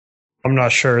I'm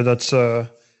not sure. That's a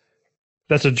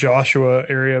Joshua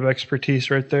area of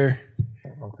expertise right there.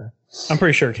 Okay. I'm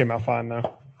pretty sure it came out fine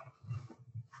though.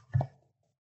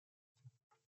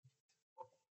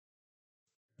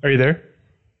 Are you there?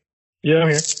 Yeah, I'm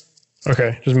here.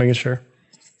 Okay, just making sure.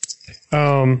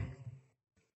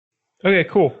 Okay,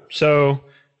 cool. So,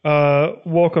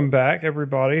 welcome back,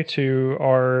 everybody, to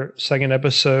our second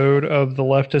episode of the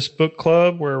Leftist Book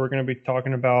Club, where we're going to be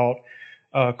talking about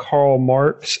Karl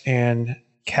Marx and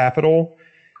Capital.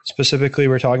 Specifically,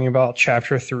 we're talking about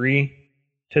Chapter 3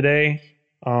 today.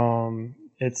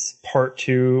 It's part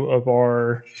 2 of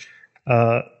our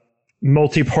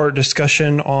multi-part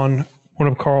discussion on one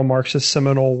of Karl Marx's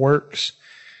seminal works.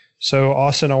 So,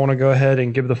 Austin, I want to go ahead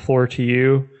and give the floor to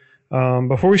you.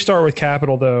 Before we start with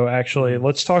Capital, though, actually,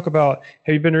 let's talk about,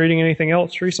 have you been reading anything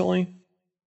else recently?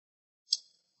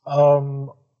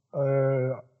 Diana,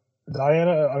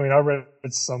 I read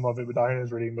some of it, but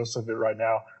Diana's reading most of it right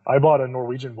now. I bought a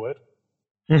Norwegian Wood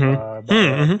by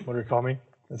Murakami,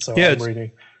 and so Yeah,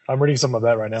 I'm reading some of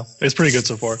that right now. It's pretty good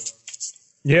so far.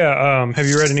 Yeah, have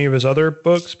you read any of his other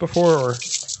books before? Or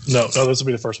No, this will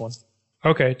be the first one.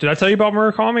 Okay, did I tell you about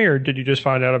Murakami, or did you just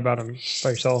find out about him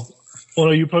by yourself? Well,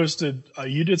 no, you posted,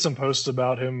 you did some posts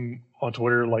about him on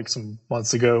Twitter like some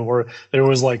months ago, or there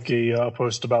was like a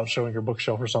post about showing your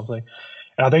bookshelf or something.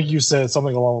 And I think you said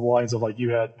something along the lines of like you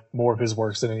had more of his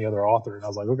works than any other author. And I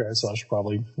was like, okay, so I should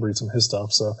probably read some of his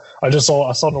stuff. So I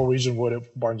saw Norwegian Wood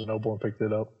at Barnes & Noble and picked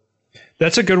it up.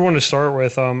 That's a good one to start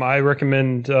with. I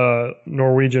recommend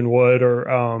Norwegian Wood, or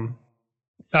I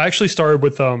actually started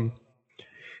with, and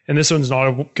this one's not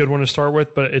a good one to start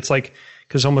with, but it's like,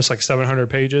 because almost like 700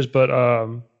 pages, but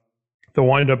the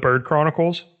Wind Up Bird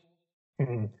Chronicles.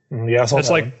 Mm-hmm. Yeah, I saw that's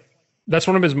that like one. That's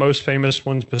one of his most famous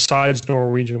ones besides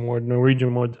Norwegian Wood.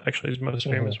 Norwegian Wood actually his most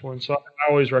famous one, so I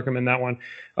always recommend that one.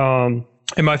 And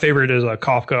my favorite is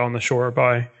Kafka on the Shore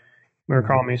by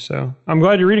Murakami. So I'm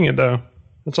glad you're reading it though.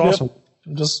 That's awesome.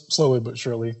 Yep. Just slowly but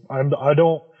surely. I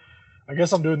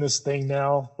guess I'm doing this thing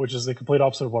now, which is the complete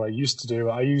opposite of what I used to do.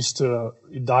 I used to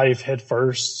dive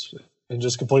headfirst and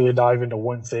just completely dive into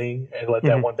one thing and let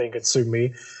that one thing consume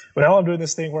me. But now I'm doing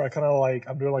this thing where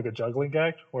I'm doing like a juggling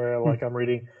act where like I'm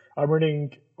reading /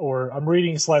 watching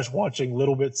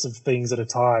little bits of things at a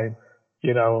time,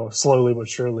 slowly but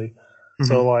surely. Mm-hmm.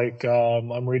 So like,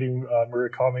 I'm reading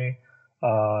Murakami.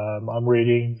 I'm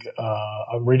reading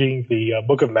the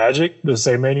Book of Magic, the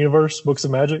Sandman Universe, Books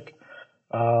of Magic.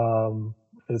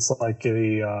 It's like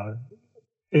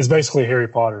it's basically Harry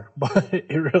Potter, but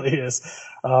it really is.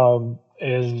 And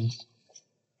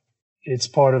it's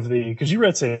part of because you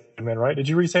read Sandman, right? Did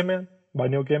you read Sandman by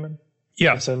Neil Gaiman?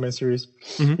 Yeah. The Sandman series.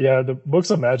 Mm-hmm. Yeah. The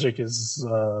Books of Magic is,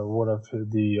 one of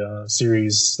the,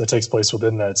 series that takes place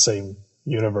within that same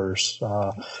universe.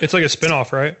 It's like a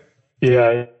spinoff, right?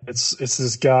 Yeah. It's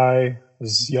this guy,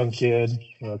 this young kid,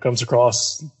 comes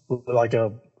across like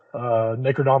a,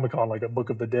 Necronomicon, like a Book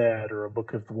of the Dead or a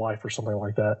Book of Life or something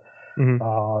like that.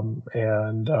 Mm-hmm.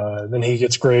 And then he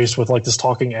gets graced with like this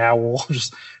talking owl.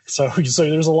 so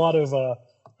there's a lot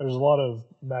of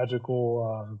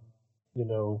magical,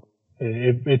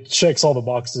 it checks all the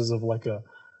boxes of like a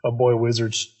boy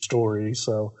wizard story.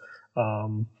 So,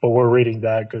 but we're reading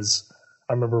that because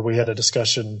I remember we had a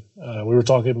discussion. We were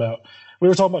talking about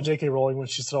J.K. Rowling when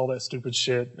she said all that stupid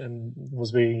shit and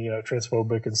was being,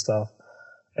 transphobic and stuff.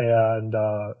 And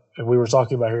we were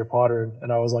talking about Harry Potter,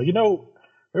 and I was like,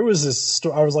 there was this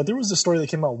story that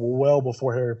came out well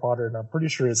before Harry Potter, and I'm pretty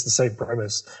sure it's the same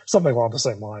premise, something along the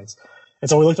same lines. And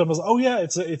so we looked up and was like, oh yeah,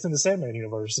 it's in the Sandman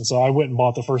universe. And so I went and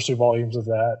bought the first 2 volumes of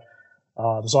that.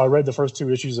 So I read the first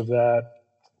 2 issues of that,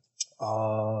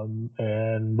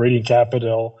 and reading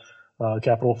Capital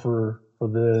for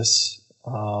this.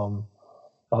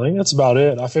 I think that's about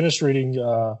it. I finished reading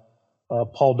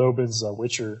Paul Dobin's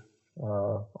Witcher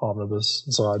omnibus,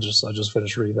 so I just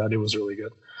finished reading that. It was really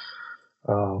good.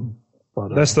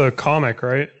 That's the comic,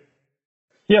 right?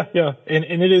 Yeah, and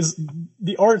it is,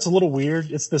 the art's a little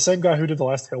weird. It's the same guy who did the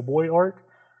last Hellboy arc.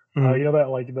 Mm-hmm. That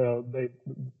like they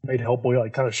made Hellboy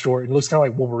like kind of short. It looks kind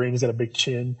of like Wolverine. He's got a big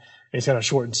chin. And he's kind of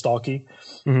short and stocky.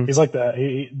 Mm-hmm. He's like that.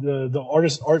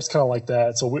 The art's kind of like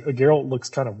that. So Geralt looks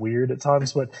kind of weird at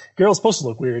times, but Geralt's supposed to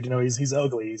look weird. He's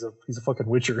ugly. He's a fucking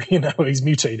Witcher. He's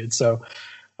mutated. So,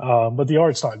 but the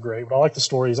art's not great. But I like the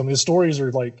stories. I mean, the stories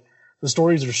are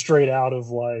straight out of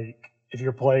like if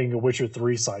you're playing a Witcher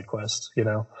 3 side quest,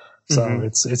 So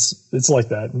it's like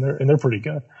that, and they're pretty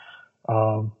good.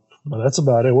 But that's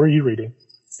about it. What are you reading?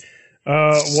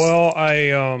 Well,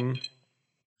 I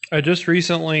just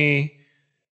recently,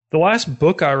 the last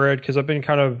book I read, because I've been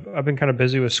kind of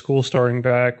busy with school starting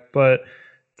back, but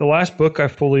the last book I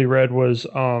fully read was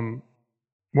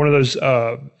one of those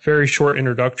very short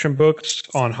introduction books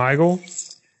on Hegel.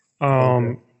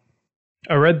 Okay.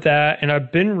 I read that, and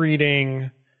I've been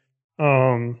reading.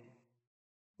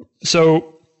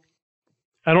 So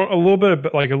I don't a little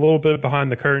bit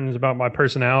behind the curtains about my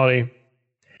personality.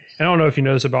 I don't know if you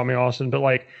know this about me, Austin, but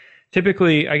like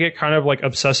typically I get kind of like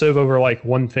obsessive over like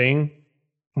one thing.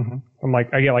 Mm-hmm.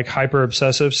 I get like hyper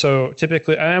obsessive. So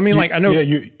typically, I mean, I know.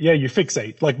 You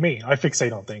fixate like me. I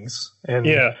fixate on things, and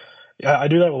Yeah. I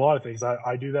do that with a lot of things.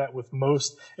 I do that with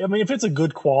most. I mean, if it's a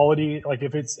good quality, like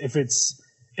if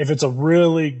it's a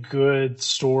really good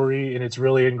story and it's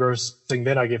really engrossing,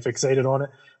 then I get fixated on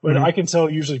it. But I can tell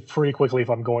usually pretty quickly if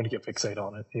I'm going to get fixated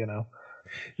on it. You know.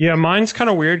 Yeah, mine's kind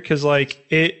of weird because like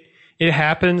it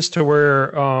happens to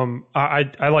where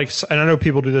I like, and I know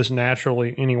people do this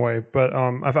naturally anyway, but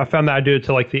I found that I do it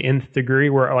to like the nth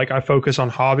degree where like I focus on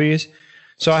hobbies.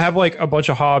 So I have like a bunch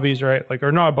of hobbies, right? Like,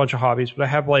 or not a bunch of hobbies, but I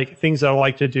have like things that I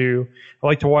like to do. I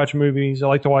like to watch movies. I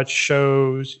like to watch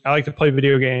shows. I like to play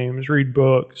video games, read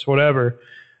books, whatever.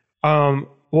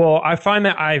 Well, I find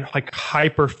that I like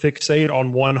hyper fixate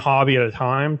on one hobby at a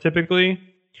time typically.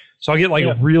 So I'll get like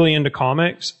really into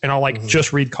comics and I'll like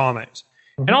just read comics.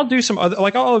 And I'll do some other,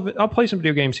 like I'll play some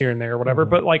video games here and there or whatever,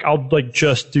 but like I'll like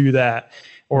just do that.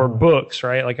 Or books,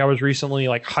 right? Like I was recently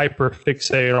like hyper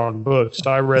fixated on books. So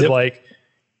I read like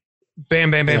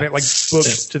bam, like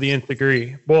books to the nth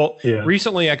degree. Well,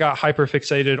 recently I got hyper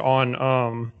fixated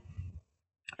on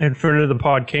in front of the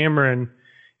pod Cameron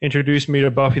introduced me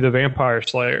to Buffy the Vampire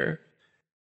Slayer.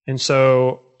 And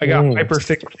so I got hyper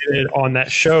fixated on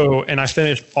that show, and I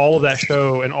finished all of that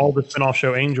show and all the spinoff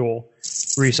show Angel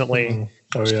recently.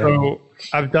 So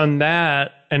I've done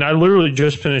that, and I literally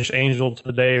just finished Angel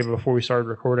today before we started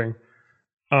recording.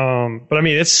 But I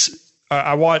mean,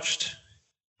 I watched,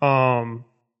 what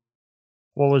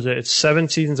was it? It's 7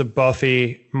 seasons of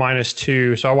Buffy minus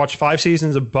 2. So I watched 5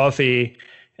 seasons of Buffy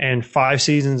and 5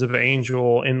 seasons of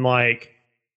Angel in like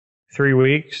 3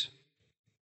 weeks.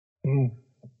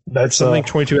 That's something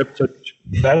 22 episodes.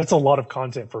 That's a lot of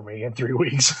content for me in 3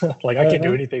 weeks. Like I can't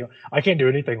do anything. I can't do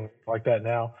anything like that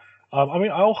now. I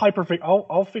mean, I'll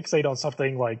fixate on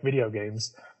something like video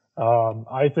games.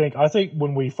 I think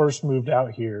when we first moved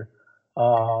out here,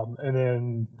 and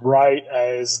then right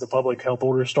as the public health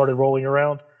orders started rolling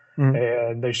around,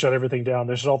 and they shut everything down,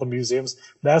 they shut all the museums.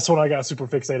 That's when I got super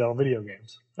fixated on video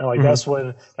games, and like that's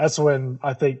when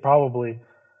I think probably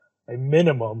a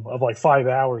minimum of like 5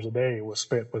 hours a day was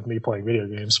spent with me playing video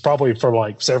games, probably for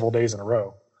like several days in a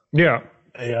row. Yeah,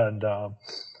 and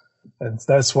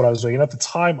that's what I was doing. And at the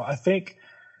time, I think,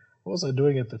 what was I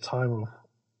doing at the time?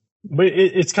 But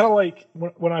it's kind of like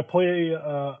when I play,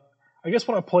 I guess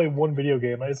when I play one video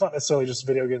game, it's not necessarily just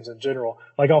video games in general.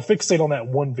 Like I'll fixate on that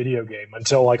one video game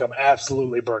until like I'm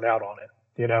absolutely burnt out on it,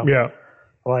 you know? Yeah.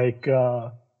 Like,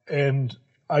 and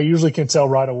I usually can tell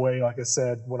right away, like I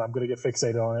said, when I'm going to get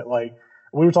fixated on it. Like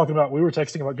we were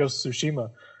texting about Ghost of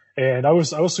Tsushima. And I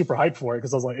was super hyped for it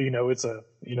because I was like,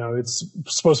 it's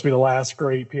supposed to be the last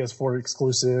great PS4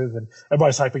 exclusive, and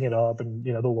everybody's hyping it up, and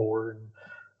the lore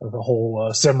and the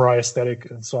whole samurai aesthetic.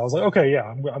 And so I was like, okay, yeah,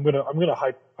 I'm gonna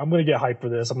get hyped for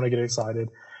this. I'm gonna get excited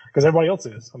because everybody else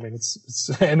is. I mean, it's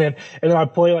and then I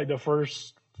play like the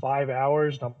first 5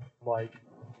 hours, and I'm like,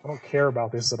 I don't care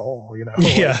about this at all,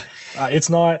 Yeah. It's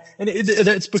not, and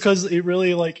it's because it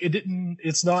really like it didn't.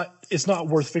 It's not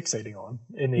worth fixating on.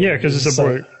 Because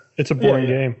it's a boring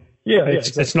game. Yeah,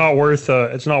 exactly. It's not worth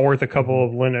a couple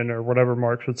of linen or whatever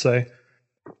Marx would say.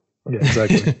 Yeah,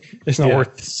 exactly. It's not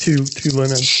worth two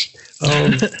linen.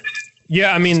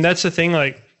 Yeah, I mean that's the thing.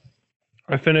 Like,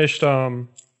 I finished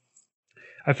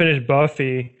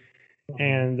Buffy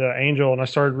and Angel, and I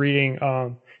started reading.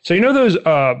 So those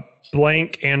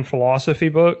blank and philosophy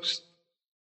books.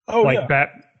 Oh, like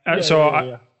that.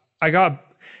 I got.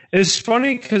 It's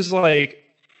funny because like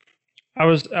I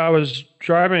was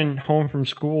driving home from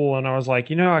school and I was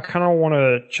like, I kind of want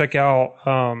to check out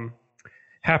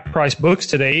half price books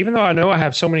today, even though I know I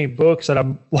have so many books that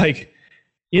I'm like,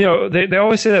 they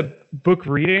always say that book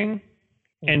reading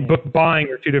and book buying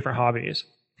are 2 different hobbies.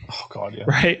 Oh God, yeah.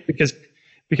 Right? Because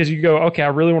you go, okay, I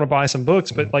really want to buy some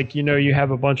books, but like you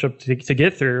have a bunch of to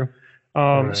get through.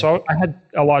 Right. So I had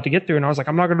a lot to get through, and I was like,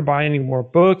 I'm not going to buy any more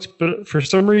books. But for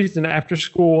some reason, after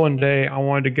school one day, I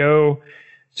wanted to go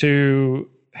to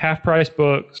half price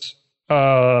books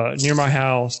near my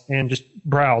house and just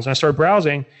browse. And I started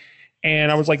browsing,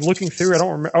 and I was like looking through. I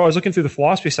don't remember. I was looking through the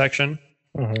philosophy section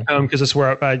because that's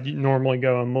where I normally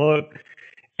go and look.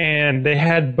 And they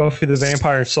had Buffy the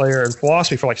Vampire Slayer and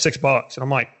philosophy for like $6, and I'm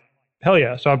like, hell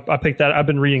yeah! So I picked that. I've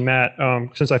been reading that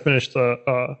since I finished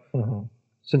the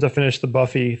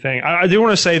Buffy thing. I do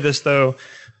want to say this though.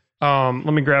 Let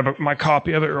me grab my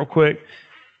copy of it real quick.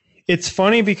 It's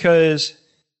funny because,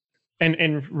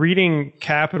 and reading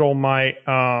Capital might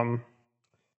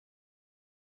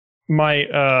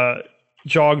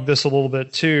jog this a little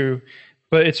bit too.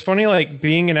 But it's funny, like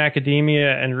being in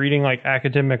academia and reading like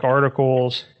academic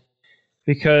articles,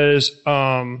 because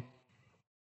I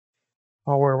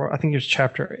think it's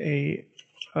chapter 8.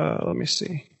 Let me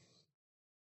see.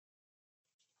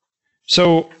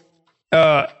 So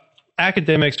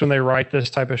academics, when they write this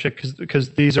type of shit, because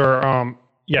these are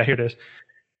here it is.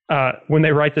 When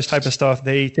they write this type of stuff,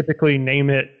 they typically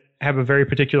have a very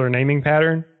particular naming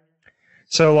pattern.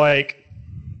 So like,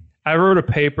 I wrote a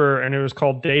paper and it was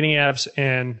called Dating Apps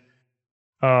and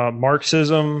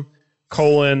Marxism,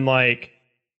 like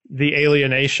the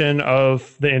alienation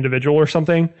of the individual or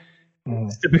something.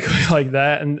 It's typically like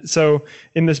that. And so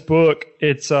in this book,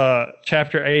 it's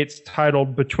chapter 8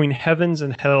 titled Between Heavens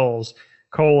and Hells,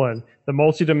 the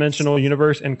multidimensional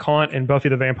universe and Kant and Buffy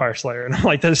the Vampire Slayer. And I'm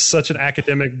like, that is such an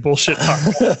academic bullshit talk.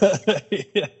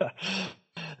 Yeah.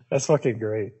 That's fucking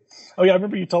great. Oh yeah, I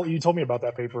remember you told me about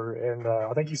that paper, and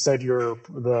I think you said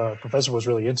the professor was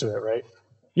really into it, right?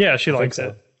 Yeah, she likes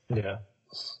it. Yeah.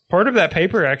 Part of that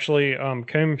paper actually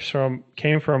came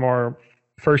from our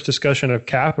first discussion of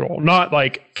Capital. Not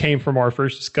like came from our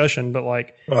first discussion, but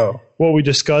like what we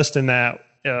discussed in that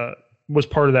was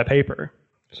part of that paper.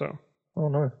 So. Oh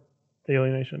no.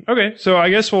 Alienation. Okay, so I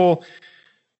guess we'll,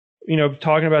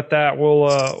 talking about that,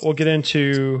 we'll get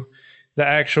into the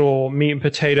actual meat and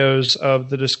potatoes of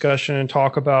the discussion and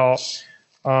talk about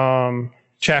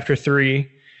chapter 3.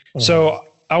 So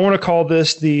I want to call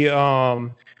this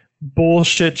the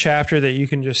bullshit chapter that you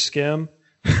can just skim.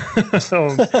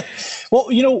 Well,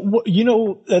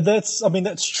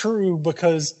 that's true,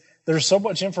 because there's so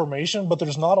much information, but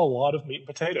there's not a lot of meat and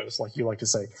potatoes, like you like to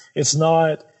say. It's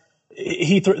not.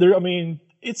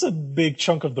 It's a big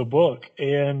chunk of the book,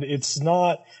 and it's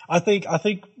not. I think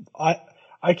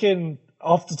I can,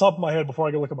 off the top of my head, before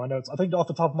I go look at my notes, I think off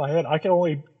the top of my head, I can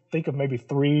only think of maybe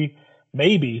three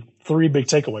big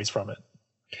takeaways from it.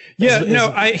 Yeah,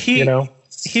 he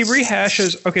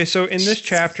rehashes. Okay, so in this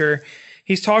chapter,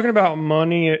 he's talking about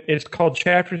money. It's called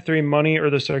chapter 3, Money or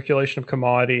the Circulation of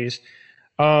Commodities.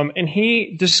 And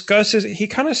he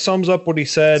kind of sums up what he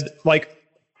said, like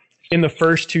in the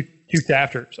first two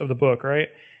chapters of the book, right?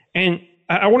 And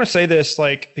I want to say this,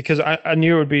 like, because I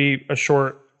knew it would be a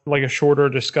shorter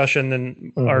discussion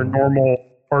than our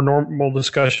normal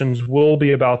discussions will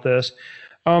be about this.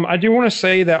 I do want to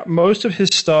say that most of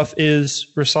his stuff is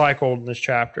recycled in this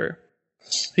chapter.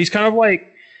 He's kind of like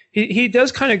he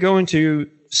does kind of go into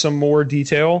some more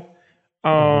detail,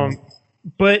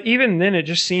 but even then, it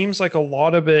just seems like a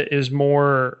lot of it is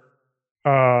more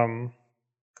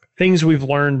things we've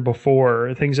learned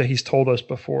before, things that he's told us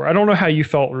before. I don't know how you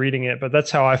felt reading it, but that's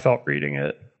how I felt reading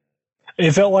it.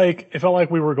 It felt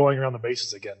like we were going around the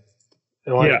bases again.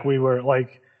 We were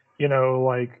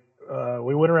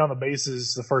we went around the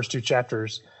bases the first 2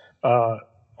 chapters.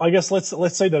 I guess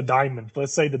let's say the diamond.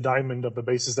 Let's say the diamond of the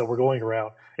bases that we're going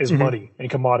around is money and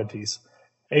commodities.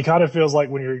 It kind of feels like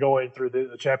when you're going through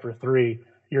the chapter 3,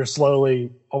 you're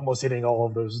slowly almost hitting all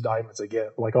of those diamonds again,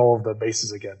 like all of the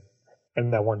bases again,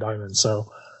 in that one diamond.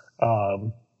 So,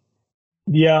 when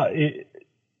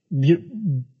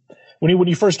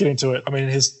you first get into it, I mean,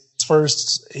 his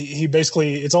first, he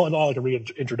basically, it's all like a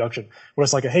reintroduction, where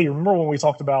it's like, hey, remember when we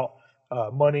talked about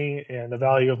money and the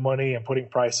value of money and putting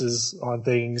prices on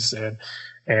things, and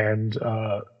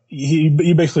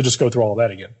he basically just go through all of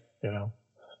that again,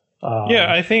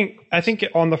 I think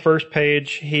on the first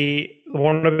page,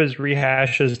 one of his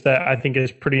rehashes that I think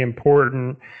is pretty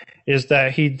important is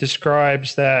that he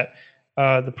describes that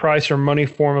the price or money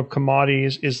form of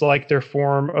commodities is like their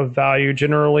form of value,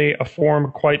 generally a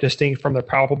form quite distinct from their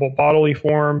palpable bodily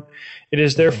form. It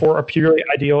is therefore a purely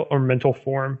ideal or mental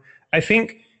form. I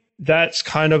think that's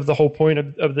kind of the whole point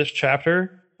of this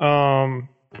chapter. He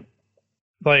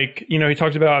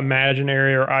talks about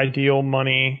imaginary or ideal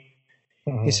money.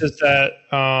 He says that,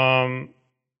 and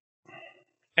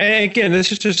again,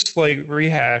 this is just like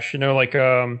rehash,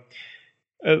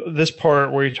 this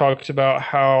part where he talks about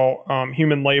how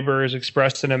human labor is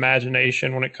expressed in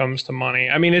imagination when it comes to money.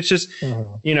 I mean, it's just,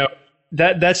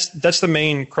 that's the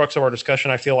main crux of our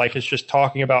discussion. I feel like it's just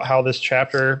talking about how this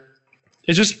chapter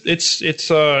is just,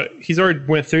 he's already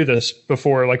went through this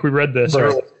before. Like we read this.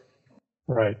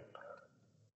 Right.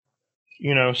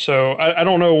 So I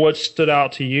don't know what stood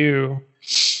out to you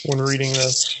when reading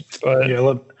this, but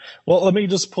let me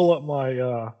just pull up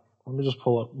my Let me just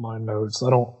pull up my notes. I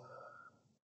don't.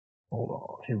 Hold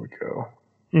on. Here we go.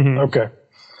 Mm-hmm. Okay.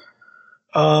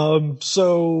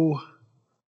 So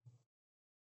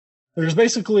there's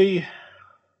basically.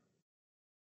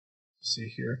 Let's see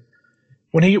here.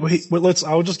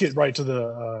 I'll just get right to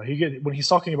the. When he's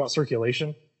talking about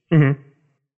circulation. Mm-hmm.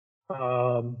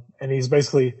 And he's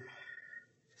basically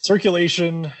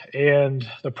circulation and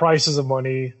the prices of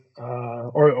money,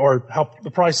 or how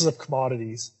the prices of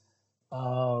commodities.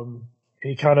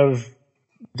 He kind of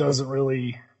doesn't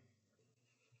really,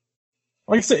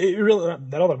 like I said, now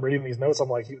that I'm reading these notes, I'm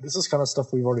like, this is kind of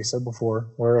stuff we've already said before,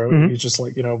 where he's just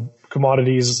like,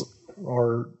 commodities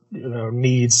are,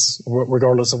 needs,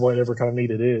 regardless of whatever kind of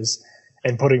need it is,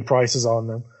 and putting prices on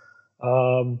them.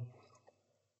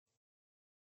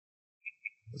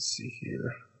 Let's see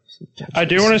here. I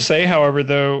do want to say, however,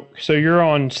 though, so you're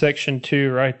on section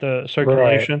 2, right? The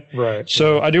circulation. Right.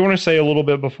 So I do want to say a little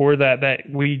bit before that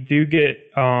we do get,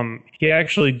 he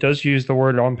actually does use the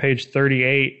word on page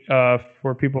 38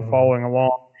 for people following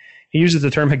along. He uses the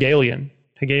term Hegelian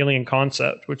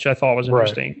concept, which I thought was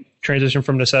interesting. Right. Transition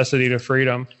from necessity to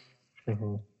freedom.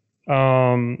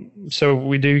 Mm-hmm. So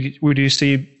we do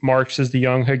see Marx as the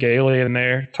young Hegelian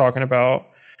there, talking about,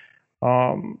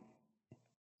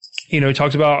 he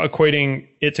talks about equating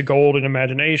it to gold and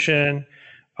imagination.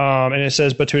 And it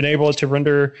says, but to enable it to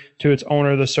render to its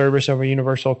owner the service of a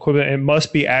universal equivalent, it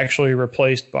must be actually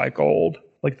replaced by gold,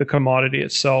 like the commodity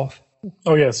itself.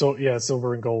 Oh, yeah. So,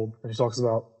 silver and gold. And he talks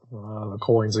about the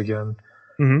coins again.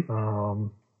 Mm-hmm.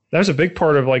 That's a big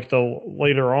part of like the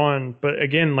later on. But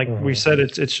again, like we said,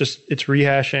 it's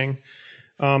rehashing.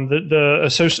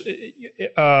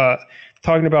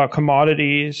 Talking about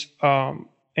commodities,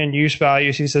 and use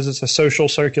values, he says it's a social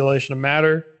circulation of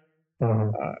matter.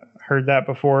 Heard that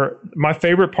before. My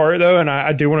favorite part, though, and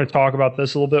I do want to talk about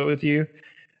this a little bit with you,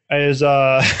 is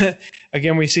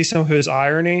again, we see some of his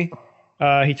irony.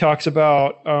 He talks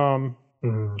about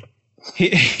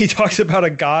he talks about a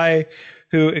guy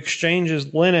who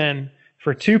exchanges linen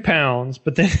for £2,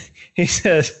 but then he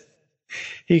says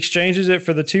he exchanges it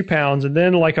for the £2, and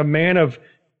then like a man of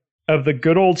the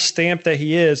good old stamp that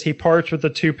he is, he parts with the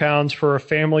 £2 for a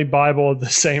family Bible at the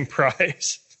same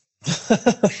price.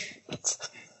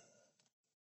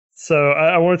 So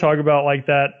I want to talk about like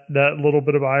that little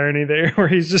bit of irony there, where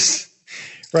he's just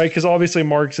right, because obviously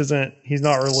Marx he's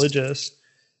not religious,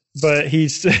 but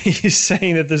he's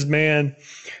saying that this man,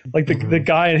 like the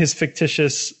guy in his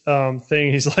fictitious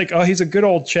thing, he's like, oh, he's a good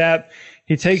old chap.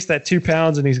 He takes that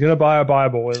 £2 and he's going to buy a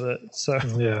Bible with it. So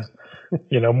yeah.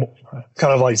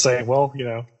 Kind of like saying, well,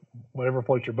 whatever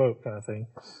floats your boat kind of thing.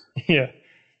 Yeah.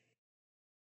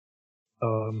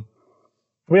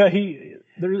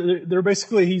 They're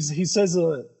basically, he says,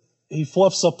 he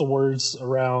fluffs up the words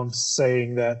around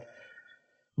saying that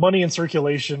money in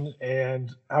circulation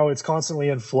and how it's constantly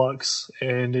in flux,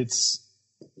 and it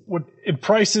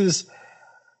prices.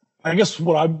 I guess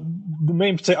I'm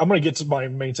going to get to my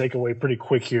main takeaway pretty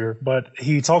quick here, but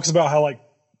he talks about how like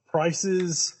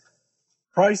prices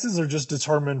are just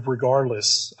determined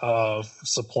regardless of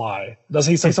supply.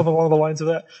 Doesn't he say something along the lines of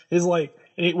that? It's like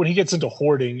when he gets into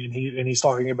hoarding and he's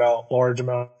talking about large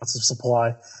amounts of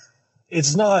supply,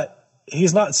 he's not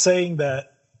saying that.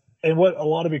 And what a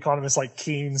lot of economists like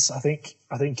Keynes, I think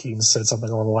Keynes said something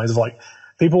along the lines of like,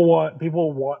 people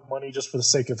want money just for the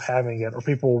sake of having it, or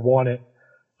people want it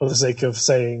for the sake of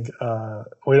saying,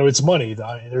 it's money.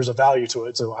 There's a value to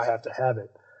it, so I have to have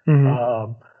it.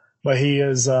 Mm-hmm. But he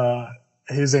is,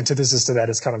 his antithesis to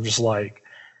that is kind of just like,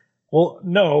 well,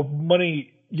 no,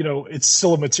 money, it's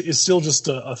still just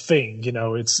a thing,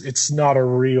 it's not a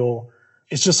real,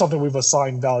 it's just something we've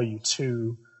assigned value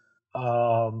to.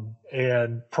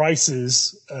 And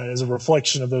prices, as a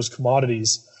reflection of those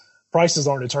commodities, prices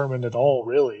aren't determined at all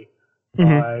really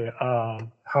by,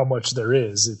 how much there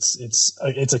is.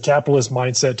 It's a capitalist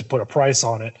mindset to put a price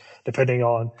on it, depending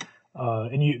on,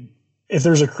 if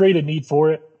there's a created need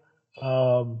for it,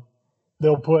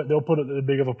 they'll put as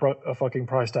big of a fucking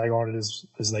price tag on it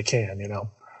as they can,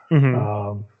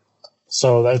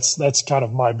 So that's kind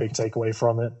of my big takeaway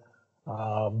from it.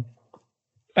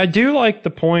 I do like the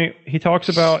point he talks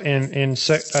about I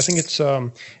think it's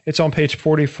on page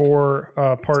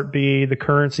 44, part B, the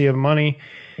currency of money.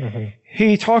 Mm-hmm.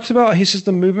 He says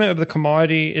the movement of the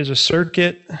commodity is a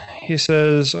circuit. He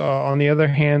says, on the other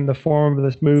hand, the form of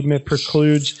this movement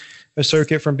precludes a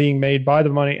circuit from being made by the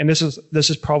money. And this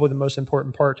is probably the most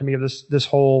important part to me of this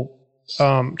whole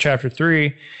chapter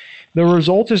 3. The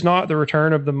result is not the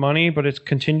return of the money, but its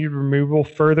continued removal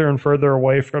further and further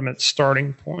away from its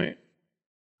starting point.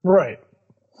 Right.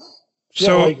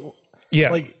 So,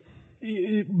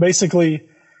 basically,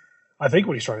 I think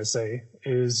what he's trying to say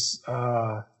is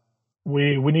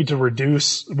we need to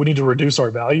reduce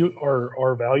our value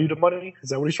to money. Is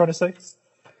that what he's trying to say?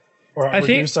 Or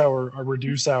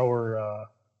reduce our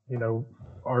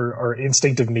our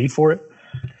instinctive need for it,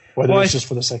 whether it's just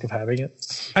for the sake of having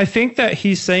it. I think that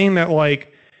he's saying that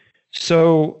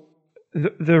so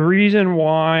the reason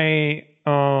why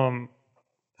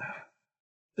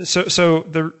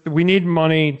we need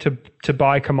money to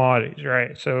buy commodities,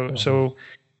 right? So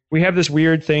we have this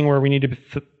weird thing where we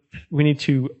need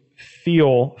to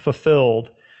feel fulfilled.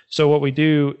 So what we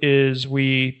do is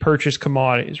we purchase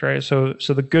commodities, right? So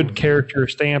the good character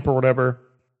stamp or whatever,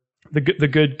 the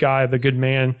good guy, the good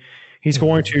man, he's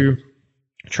going to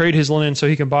trade his linen so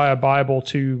he can buy a Bible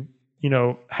to,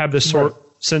 have this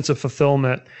sense of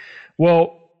fulfillment.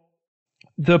 Well,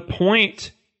 the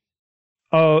point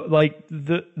of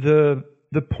the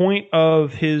point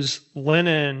of his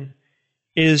linen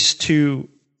is to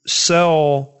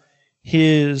sell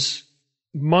his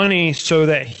money so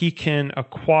that he can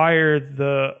acquire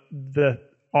the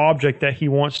object that he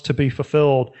wants to be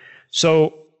fulfilled.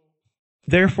 So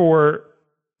therefore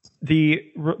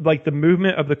the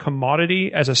movement of the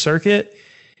commodity as a circuit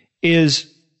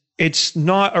it's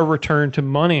not a return to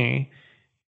money.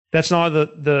 That's not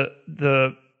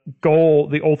the goal,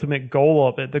 the ultimate goal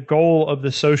of it. The goal of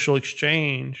the social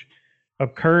exchange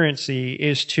of currency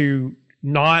is to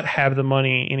not have the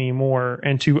money anymore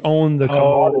and to own the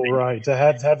commodity. Right. To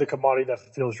have the commodity that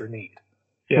fulfills your need.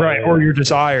 Or your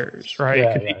desires,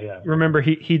 right? Remember,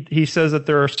 he says that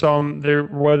there are some there,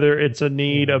 whether it's a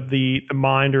need of the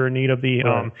mind or a need of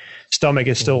the stomach,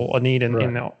 is still a need in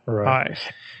the eye.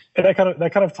 And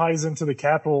that kind of ties into the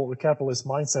capitalist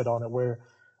mindset on it, where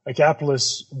a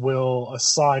capitalist will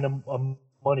assign a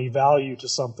money value to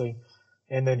something,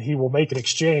 and then he will make an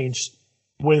exchange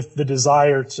with the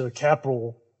desire to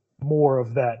capital more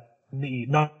of that need,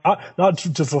 not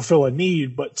to fulfill a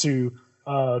need, but to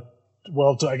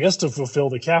fulfill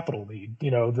the capital need.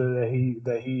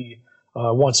 That he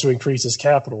wants to increase his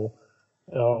capital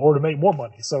or to make more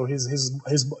money. So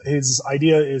his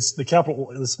idea is, the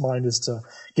capitalist mind is to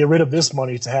get rid of this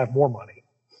money to have more money.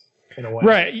 In a way.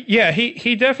 Right. Yeah.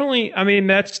 He definitely, I mean,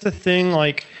 that's the thing.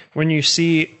 Like when you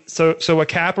see, so a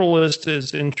capitalist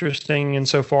is interesting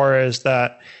insofar as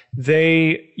that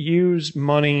they use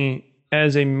money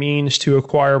as a means to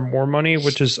acquire more money,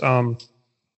 which is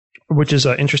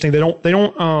interesting. They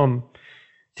don't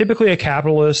typically a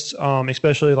capitalist,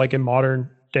 especially like in modern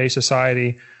day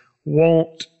society,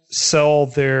 won't sell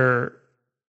their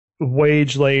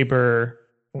wage labor.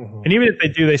 And even if they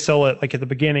do, they sell it like at the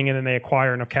beginning and then they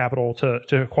acquire enough capital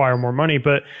to acquire more money.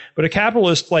 But a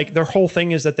capitalist, like their whole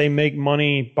thing is that they make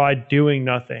money by doing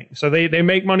nothing. So they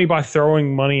make money by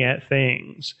throwing money at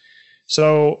things.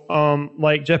 So,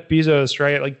 like Jeff Bezos,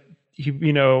 right? Like he,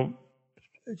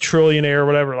 trillionaire or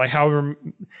whatever, like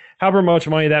however much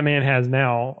money that man has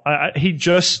now, he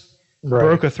just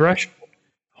broke a threshold.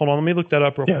 Hold on. Let me look that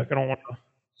up real quick. I don't want to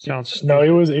sound stupid. No, it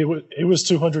was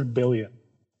 200 billion.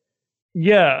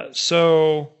 Yeah,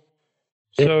 so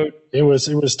it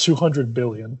was 200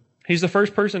 billion. He's the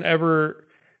first person ever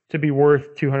to be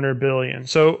worth 200 billion.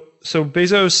 So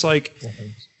Bezos, like,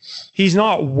 he's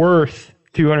not worth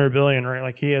 200 billion, right?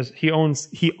 Like he owns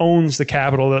the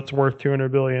capital that's worth 200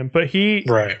 billion, but his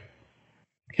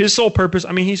sole purpose,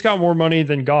 I mean, he's got more money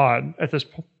than God at this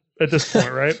point,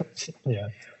 right? Yeah.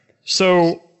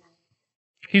 So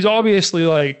he's obviously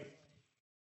like,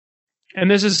 and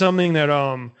this is something that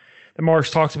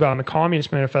Marx talks about in the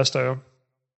Communist Manifesto.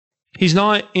 He's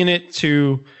not in it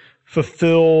to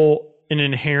fulfill an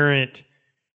inherent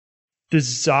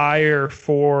desire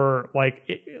for,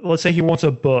 like, let's say he wants a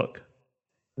book.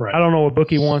 Right. I don't know what book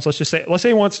he wants. Let's say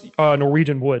he wants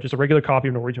Norwegian Wood, just a regular copy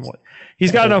of Norwegian Wood.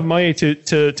 He's got enough money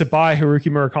to buy Haruki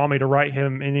Murakami to write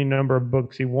him any number of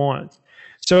books he wants.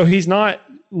 So he's not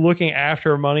looking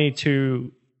after money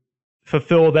to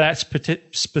fulfill that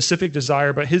specific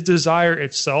desire, but his desire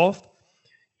itself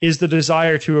is the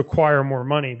desire to acquire more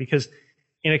money, because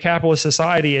in a capitalist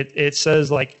society, it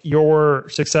says like your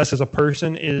success as a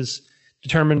person is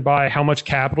determined by how much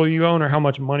capital you own or how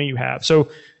much money you have. So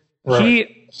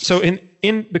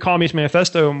in the Communist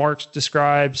Manifesto, Marx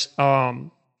describes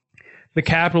the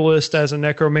capitalist as a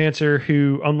necromancer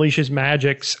who unleashes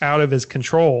magics out of his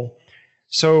control.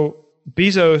 So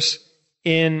Bezos,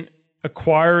 in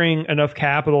acquiring enough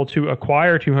capital to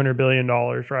acquire $200 billion,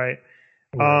 right?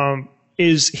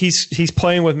 He's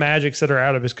playing with magics that are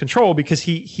out of his control, because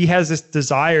he has this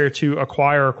desire to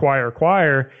acquire,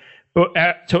 but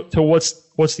to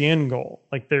what's the end goal?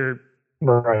 Like they're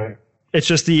It's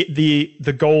just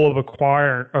the goal of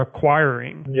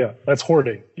acquiring. Yeah, that's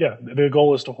hoarding. Yeah, the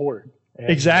goal is to hoard. And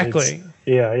exactly.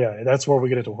 Yeah, that's where we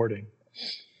get into hoarding.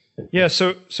 Yeah,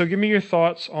 so give me your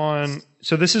thoughts on.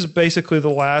 So this is basically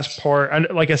the last part. And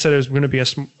like I said, it was going to be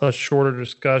a shorter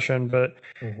discussion, but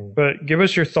give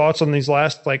us your thoughts on these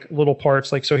last like little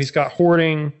parts. Like, so he's got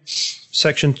hoarding.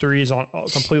 Section 3 is on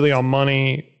completely on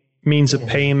money, means of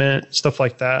payment, stuff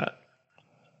like that.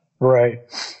 Right.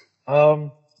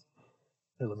 Here,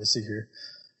 let me see here.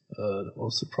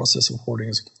 What's the process of hoarding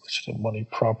is accumulation of money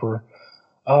proper?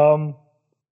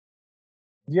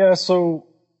 Yeah. So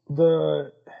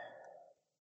the.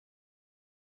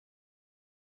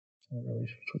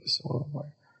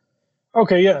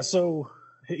 Okay, yeah. So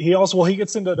he also he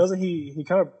gets into doesn't he? He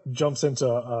kind of jumps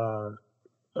into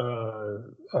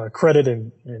credit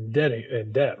and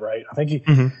debt, right? I think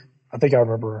I think I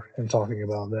remember him talking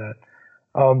about that.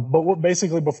 But what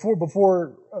basically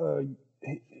before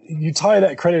you tie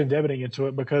that credit and debiting into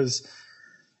it, because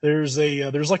there's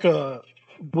like a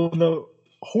when the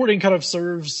hoarding kind of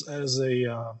serves as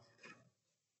a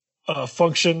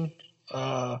function.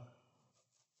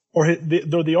 Or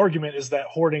the argument is that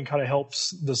hoarding kind of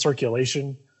helps the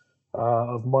circulation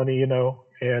of money, and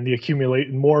the accumulate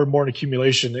more and more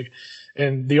accumulation.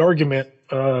 And the argument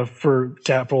for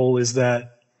capital is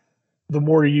that the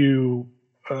more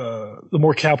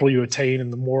capital you attain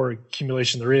and the more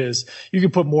accumulation there is, you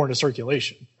can put more into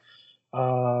circulation.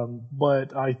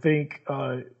 But I think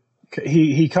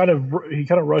he kind of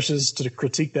rushes to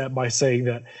critique that by saying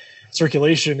that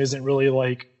circulation isn't really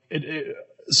like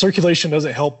circulation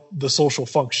doesn't help the social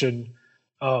function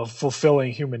of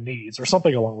fulfilling human needs, or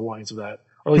something along the lines of that.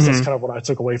 Or at least that's kind of what I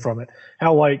took away from it.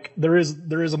 How like there is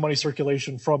a money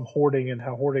circulation from hoarding, and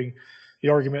how hoarding, the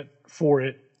argument for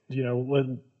it,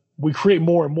 when we create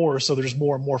more and more, so there's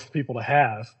more and more for people to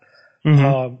have.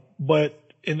 But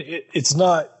it's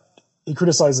not. He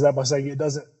criticizes that by saying it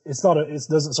doesn't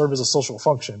serve as a social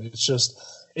function. It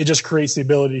just creates the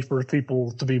ability for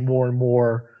people to be more and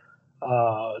more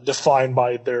defined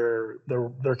by their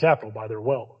capital, by their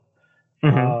wealth.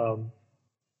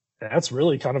 That's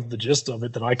really kind of the gist of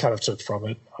it that I kind of took from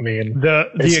it. I mean, the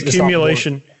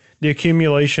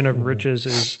accumulation of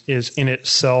riches is in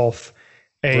itself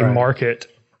a market.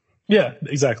 Yeah,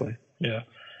 exactly. Yeah.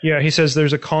 Yeah, he says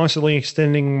there's a constantly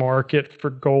extending market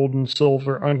for gold and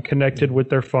silver unconnected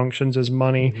with their functions as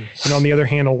money, and on the other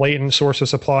hand, a latent source of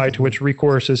supply to which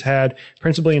recourse is had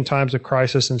principally in times of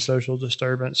crisis and social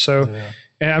disturbance. So,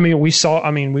 and I mean, we've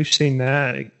seen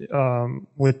that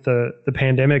with the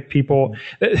pandemic. People,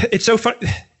 it's so fun.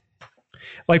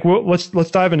 Like,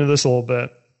 let's dive into this a little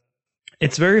bit.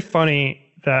 It's very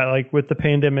funny that like with the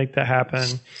pandemic that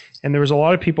happened, and there was a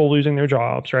lot of people losing their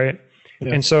jobs, right?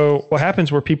 Yeah. And so what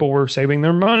happens where people were saving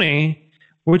their money,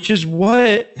 which is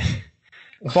what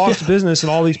Fox Business and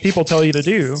all these people tell you to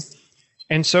do.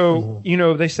 And so,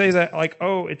 they say that like,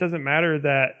 oh, it doesn't matter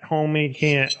that homie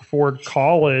can't afford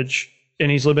college and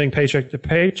he's living paycheck to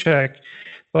paycheck.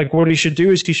 Like what he should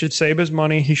do is he should save his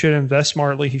money. He should invest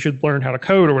smartly. He should learn how to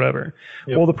code or whatever.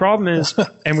 Yep. Well, the problem is,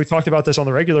 and we talked about this on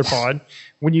the regular pod,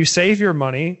 when you save your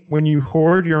money, when you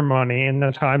hoard your money in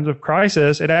the times of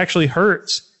crisis, it actually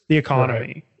hurts the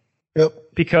economy. Right. Yep.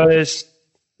 Because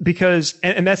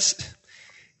and that's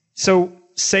so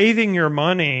saving your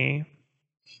money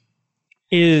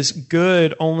is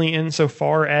good only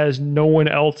insofar as no one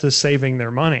else is saving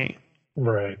their money.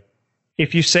 Right.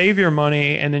 If you save your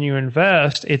money and then you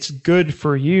invest, it's good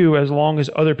for you as long as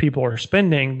other people are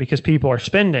spending, because people are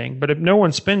spending. But if no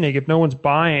one's spending, if no one's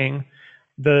buying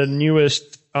the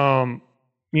newest Jordans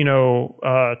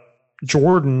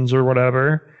or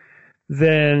whatever,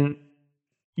 then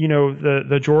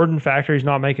the Jordan factory is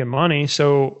not making money,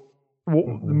 so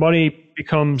money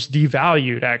becomes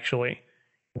devalued actually.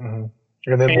 And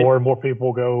then more and more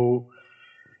people go.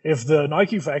 If the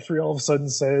Nike factory all of a sudden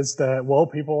says that, well,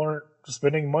 people aren't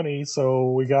spending money,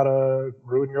 so we gotta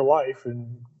ruin your life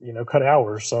and cut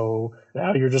hours, so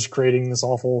now you're just creating this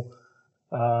awful,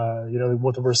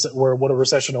 what a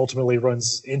recession ultimately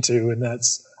runs into, and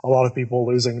that's a lot of people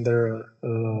losing the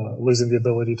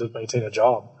ability to maintain a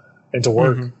job and to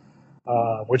work,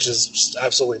 which is just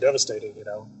absolutely devastating,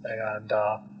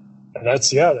 and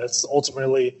that's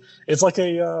ultimately, it's like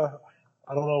I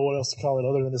don't know what else to call it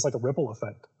other than it's like a ripple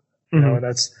effect,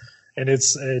 and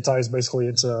it ties basically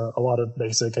into a lot of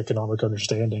basic economic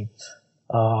understanding,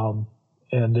 and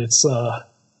it's one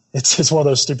of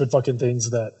those stupid fucking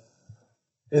things that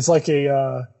it's like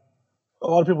a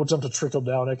lot of people jump to trickle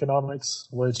down economics,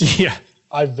 which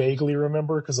I vaguely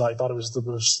remember because I thought it was the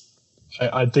most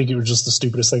I think it was just the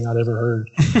stupidest thing I'd ever heard.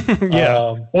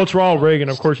 Yeah. Well, it's Ronald Reagan.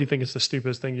 Of course, you think it's the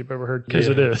stupidest thing you've ever heard because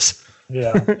it is.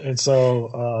 Yeah. And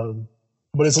so,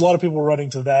 but it's a lot of people running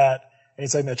to that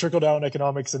and saying that trickle down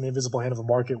economics and the invisible hand of the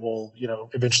market will,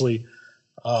 eventually,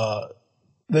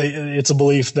 it's a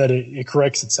belief that it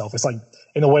corrects itself. It's like,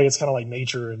 in a way, it's kind of like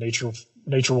nature, and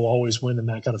nature will always win in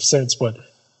that kind of sense. But,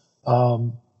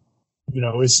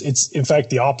 it's in fact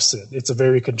the opposite. It's a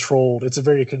very controlled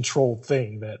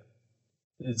thing that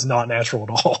it's not natural at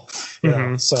all.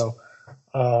 So,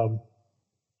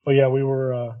 but yeah, we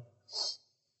were,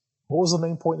 what was the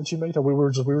main point that you made? We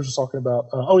were just talking about,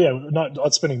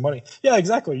 not spending money. Yeah,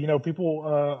 exactly.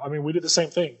 People, we did the same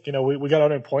thing. We got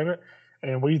unemployment,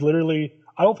 and we literally,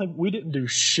 I don't think we didn't do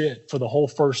shit for the whole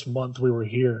first month we were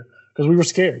here because we were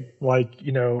scared. Like,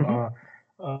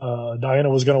 Diana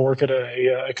was going to work at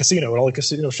a casino, and all the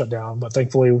casinos shut down. But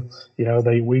thankfully,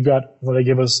 we've got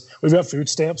food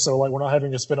stamps, so like we're not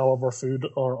having to spend all of our food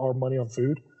or our money on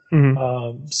food.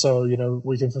 So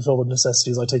we can fulfill the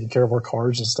necessities like taking care of our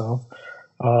cars and stuff.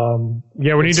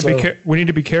 Yeah, we need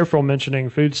to be careful mentioning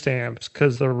food stamps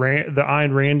because the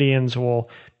Ayn Randians will.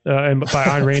 And by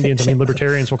Ayn Randians, I mean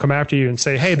libertarians will come after you and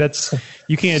say, "Hey,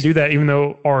 you can't do that." Even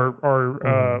though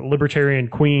our libertarian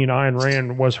queen Ayn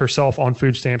Rand was herself on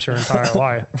food stamps her entire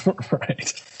life,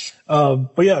 right?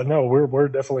 But yeah, no, we're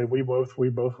definitely we both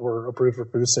were approved for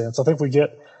food stamps. I think we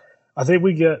get.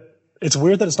 It's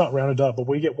weird that it's not rounded up, but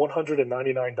we get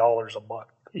 $199 a month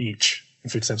each in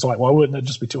food stamps. So like, why wouldn't it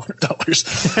just be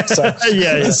 $200? So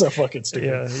yeah, it's so fucking stupid.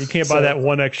 Yeah, you can't buy that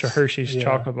one extra Hershey's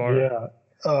chocolate bar. Yeah.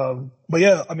 But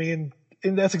yeah, and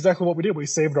that's exactly what we did. We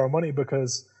saved our money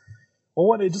because,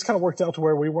 it just kind of worked out to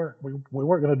where we weren't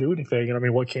going to do anything.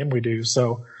 And what can we do?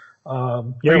 So, are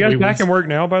you guys back in work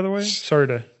now, by the way? Sorry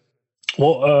to.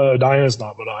 Well, Diana's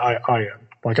not, but I am.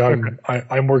 Like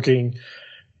I'm working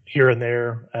here and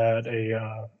there at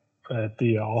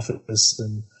the office,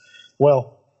 and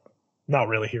not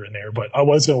really here and there, but I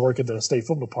was going to work at the state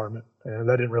film department, and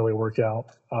that didn't really work out.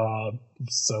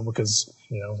 So because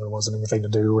there wasn't anything to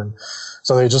do, and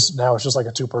so now it's just like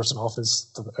a 2-person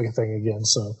office thing again.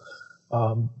 So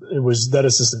it was that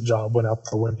assistant job went out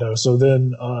the window. So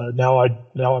then now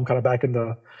I'm kind of back in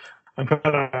the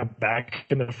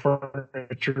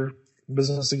furniture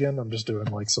business again. I'm just doing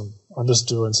some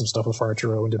stuff with Furniture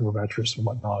Row and Denver Mattress and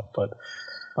whatnot, but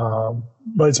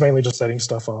it's mainly just setting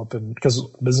stuff up, and because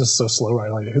business is so slow,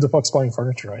 right? Like, who the fuck's buying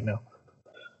furniture right now?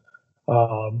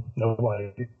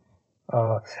 Nobody.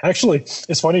 Actually,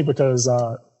 it's funny because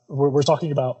we're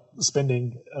talking about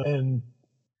spending and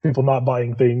people not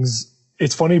buying things.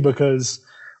 It's funny because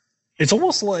it's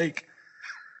almost like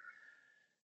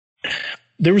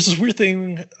there was this weird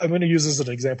thing. I'm going to use this as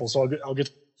an example, so I'll get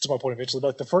to my point eventually. But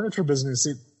like the furniture business,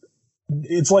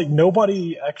 it's like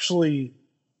nobody actually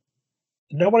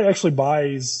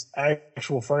buys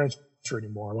actual furniture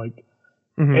anymore. Like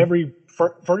every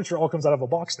furniture all comes out of a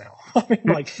box now. I mean,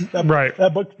 like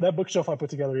that bookshelf I put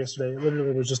together yesterday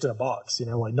literally was just in a box.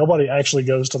 Like nobody actually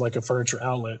goes to like a furniture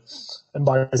outlet and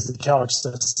buys the couch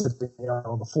that's sitting out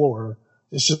on the floor.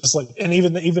 It's just like, and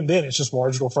even then, it's just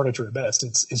marginal furniture at best.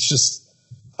 It's just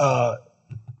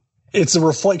it's a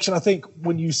reflection. I think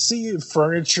when you see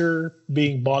furniture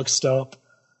being boxed up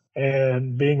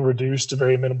and being reduced to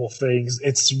very minimal things,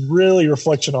 it's really a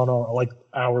reflection on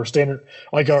our standard,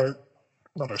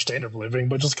 not our standard of living,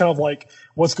 but just kind of like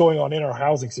what's going on in our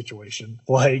housing situation.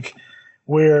 Like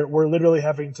we're literally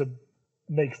having to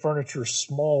make furniture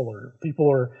smaller.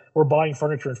 We're buying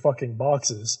furniture in fucking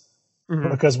boxes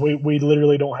because we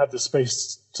literally don't have the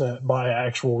space to buy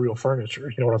actual real furniture.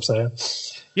 You know what I'm saying?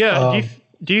 Yeah.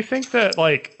 Do you think that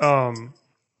what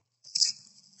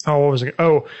was it?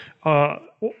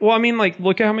 Well, I mean, like,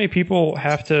 look at how many people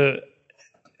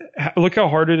look how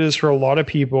hard it is for a lot of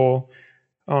people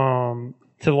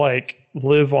to like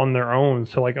live on their own,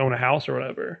 to like own a house or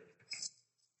whatever.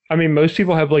 I mean, most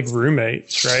people have like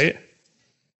roommates, right?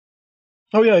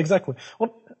 Oh yeah, exactly.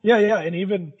 Well, yeah, and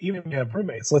even if you have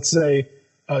roommates, let's say,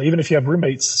 even if you have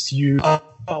roommates, you're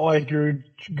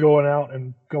going out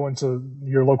and going to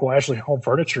your local Ashley Home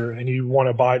Furniture and you want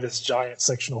to buy this giant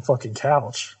sectional fucking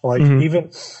couch. Like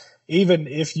even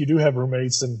if you do have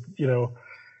roommates and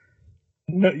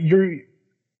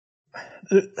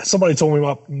somebody told me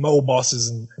about mobile bosses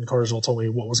in Carsville told me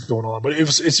what was going on, but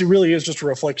it really is just a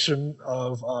reflection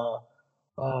of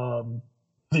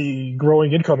the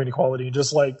growing income inequality,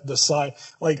 just like the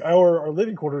size, like our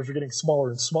living quarters are getting smaller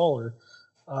and smaller.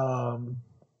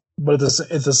 But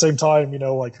at the same time,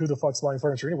 like who the fuck's buying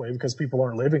furniture anyway? Because people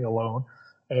aren't living alone,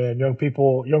 And young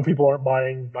people aren't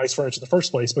buying nice furniture in the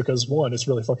first place because one, it's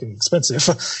really fucking expensive,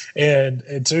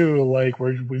 and two, like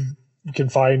we can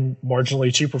find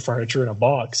marginally cheaper furniture in a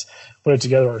box, put it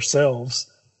together ourselves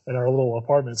in our little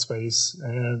apartment space,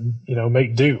 and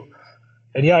make do.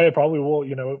 And yeah, it probably will.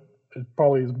 It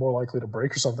probably is more likely to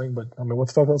break or something. But I mean, what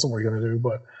the fuck else are we gonna do?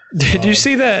 But did you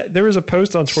see that there was a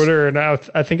post on Twitter, and I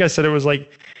think I said it was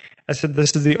like, I said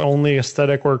this is the only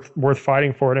aesthetic worth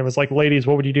fighting for, and it was like, ladies,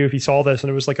 what would you do if you saw this?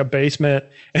 And it was like a basement,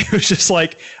 and it was just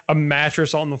like a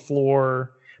mattress on the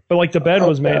floor. But like the bed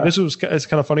was made. Yeah. It's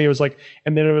kind of funny. It was like,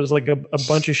 and then it was like a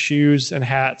bunch of shoes and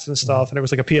hats and stuff, and it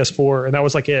was like a PS4, and that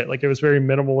was like it. Like it was very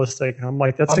minimalistic. And I'm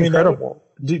like, that's incredible.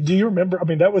 Do you remember? I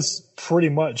mean, that was pretty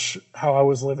much how I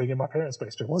was living in my parents'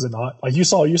 basement, was it not? Like you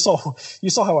saw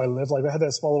how I lived. Like I had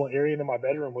that small little area in my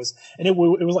bedroom and it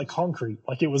was like concrete.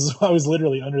 Like I was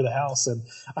literally under the house, and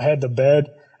I had the bed,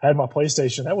 I had my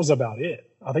PlayStation. That was about it.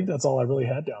 I think that's all I really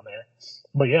had down there.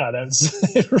 But yeah,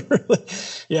 it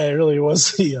really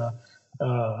was the.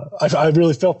 I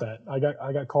really felt that. I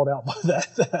got called out by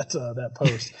that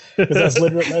post, because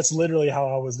that's literally how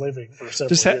I was living for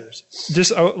several years.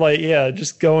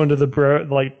 Just going to the bro,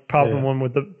 like popping one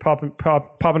with the popping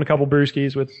a couple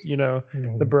brewskis with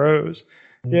the bros.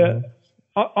 Mm-hmm. Yeah,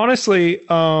 honestly,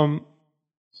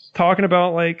 talking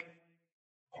about like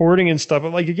hoarding and stuff,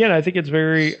 but like again, I think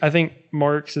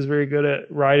Marx is very good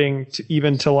at writing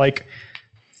to like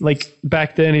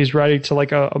back then he's writing to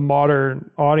like a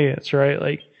modern audience, right?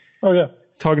 Like, oh yeah,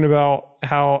 talking about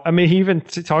how, I mean, he even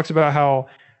talks about how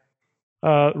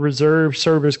reserves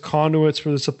serve as conduits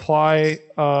for the supply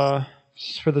or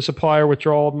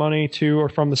withdrawal of money to or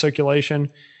from the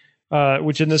circulation,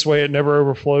 which in this way it never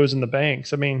overflows in the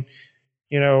banks. I mean,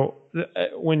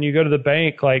 when you go to the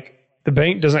bank, like the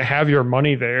bank doesn't have your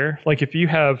money there. Like if you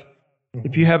have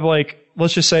like,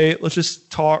 let's just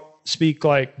speak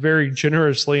like very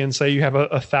generously and say you have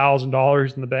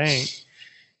 $1,000 in the bank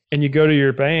and you go to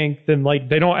your bank, then like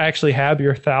they don't actually have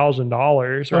your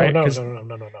 $1,000, right? No.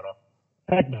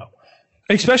 Heck no.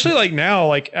 Especially like now,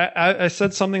 like I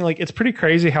said something like, it's pretty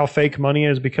crazy how fake money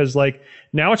is, because like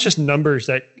now it's just numbers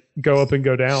that go up and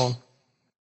go down.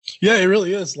 Yeah, it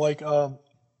really is. Like I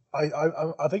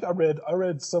think I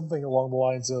read something along the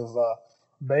lines of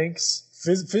banks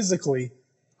physically,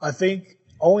 I think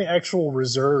only actual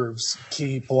reserves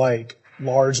keep like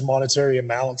large monetary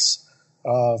amounts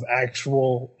of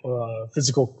actual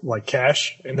physical like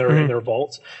cash in their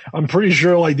vaults. I'm pretty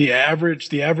sure like the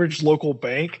average local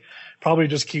bank probably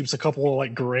just keeps a couple of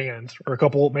like grand, or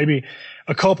maybe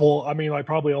a couple. I mean, like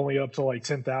probably only up to like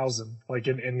 10,000, like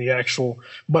in the actual.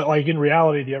 But like in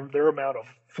reality, their amount of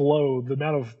flow, the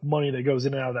amount of money that goes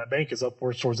in and out of that bank is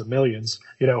upwards towards the millions,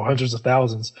 hundreds of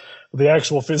thousands. The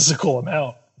actual physical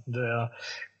amount,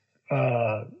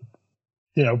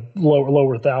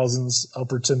 lower thousands,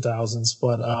 upper 10,000s.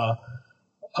 But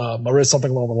I read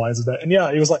something along the lines of that. And yeah,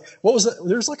 it was like, what was that?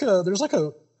 There's like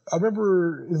a. I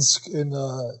remember in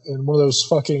one of those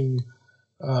fucking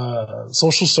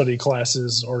social study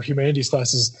classes or humanities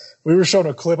classes, we were shown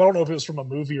a clip. I don't know if it was from a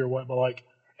movie or what, but like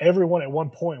everyone at one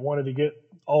point wanted to get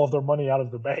all of their money out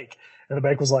of the bank, and the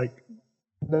bank was like,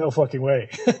 "No fucking way."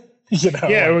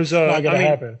 Yeah, it was not gonna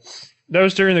happen. That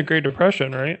was during the Great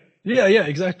Depression, right? Yeah,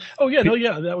 exactly. Oh yeah, no,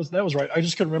 yeah, that was right. I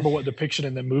just couldn't remember what depiction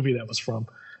in the movie that was from.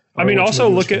 I mean, also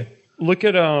look at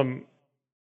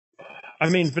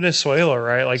Venezuela,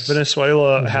 right? Like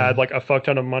Venezuela had like a fuck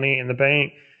ton of money in the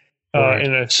bank, right,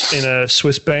 in a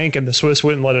Swiss bank, and the Swiss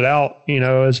wouldn't let it out,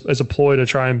 as a ploy to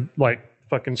try and like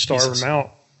fucking starve them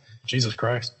out. Jesus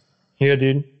Christ. Yeah,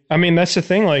 dude. I mean, that's the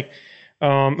thing. Like,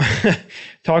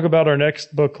 talk about our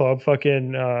next book club,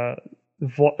 fucking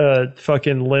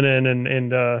Lenin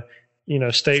and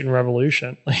State and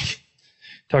Revolution. Like,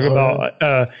 talk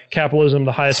about capitalism,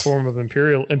 the highest form of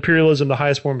imperialism, the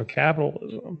highest form of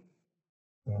capitalism.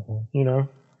 Mm-hmm.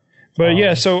 But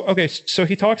yeah, so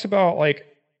he talks about like,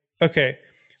 okay,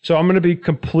 so I'm going to be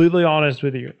completely honest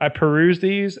with you. I perused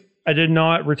these. I did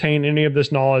not retain any of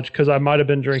this knowledge because I might have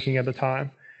been drinking at the time.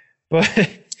 But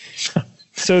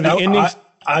so the endings.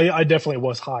 I definitely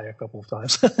was high a couple of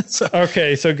times.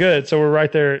 Okay, so good. So we're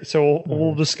right there. So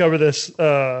we'll discover this.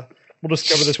 We'll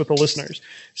discover this with the listeners.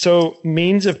 So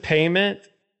means of payment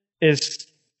is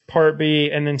part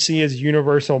B, and then C is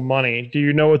universal money. Do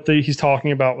you know what he's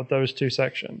talking about with those two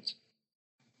sections?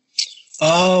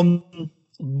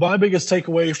 My biggest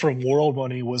takeaway from world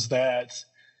money was that,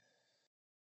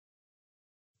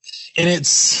 and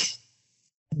it's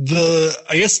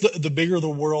the bigger the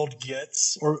world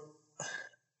gets, or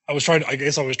I was trying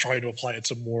to apply it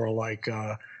to more like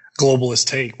globalist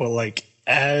take, but like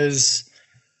as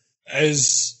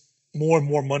more and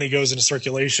more money goes into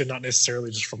circulation, not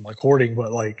necessarily just from like hoarding,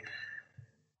 but like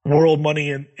world money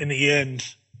in the end,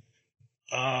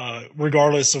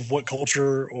 regardless of what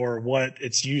culture or what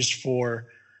it's used for,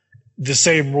 the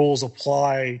same rules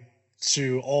apply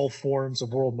to all forms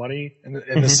of world money in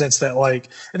the sense that like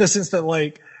it's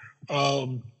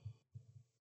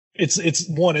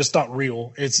not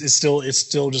real. It's still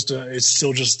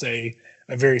just a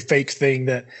very fake thing.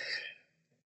 That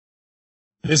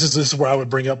this is where I would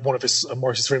bring up one of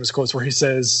Marx's famous quotes, where he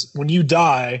says, "When you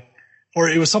die," or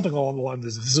it was something along the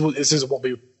lines of this won't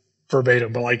be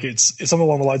verbatim, but like it's something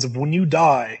along the lines of, "When you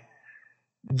die,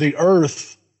 the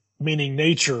earth, meaning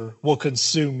nature, will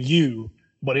consume you,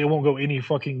 but it won't go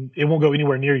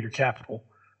anywhere near your capital.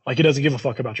 Like, it doesn't give a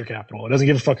fuck about your capital. It doesn't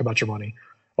give a fuck about your money.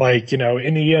 Like, in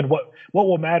the end, what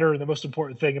will matter, and the most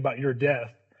important thing about your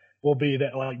death will be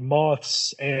that like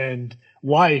moths and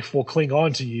life will cling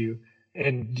on to you,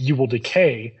 and you will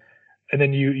decay, and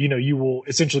then you will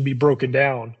essentially be broken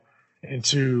down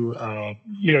into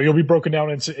you'll be broken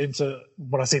down into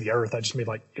when I say the earth, I just mean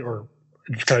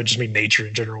just mean nature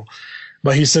in general."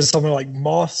 But he says something like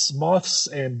moths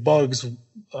and bugs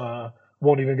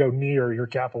won't even go near your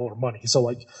capital or money. So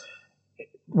like,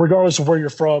 regardless of where you're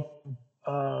from,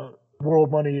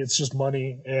 world money, it's just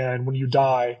money. And when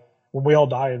we all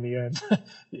die in the end,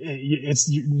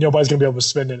 nobody's going to be able to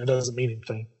spend it. And it doesn't mean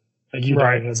anything. Like, you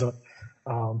right.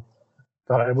 God,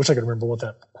 I wish I could remember what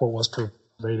that quote was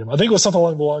verbatim. I think it was something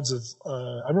along the lines of,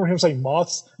 I remember him saying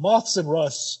moths and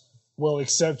rust will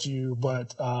accept you,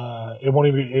 but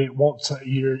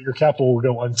your capital will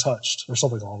go untouched, or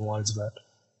something along the lines of that.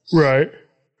 Right.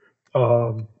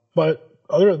 But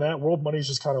other than that, world money is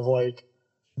just kind of like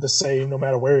the same no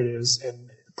matter where it is, and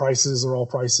prices are all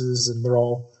prices, and they're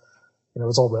all,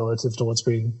 it's all relative to what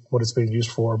it's being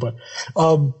used for. But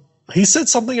he said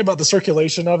something about the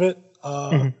circulation of it.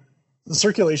 The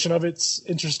circulation of it's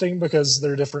interesting because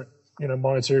there are different,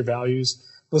 monetary values.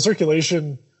 The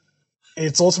circulation,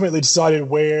 it's ultimately decided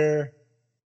where.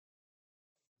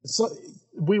 So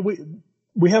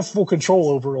we have full control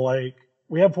over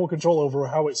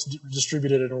how it's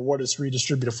distributed or what it's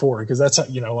redistributed for, because that's how,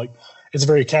 it's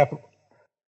very capital.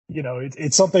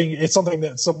 It's something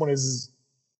that someone is.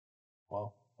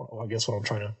 Well, I guess I'm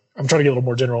trying to get a little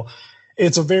more general.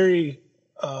 It's a very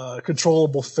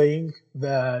controllable thing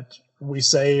that we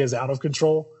say is out of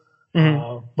control,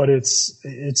 but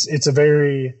it's a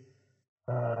very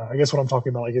I guess what I'm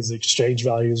talking about, like, is exchange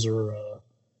values, or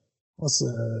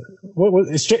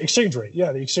exchange rate?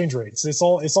 Yeah, the exchange rates. It's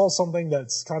all something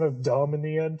that's kind of dumb in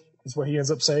the end, is what he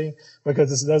ends up saying,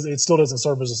 because it still doesn't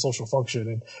serve as a social function.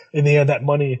 And in the end, that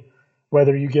money,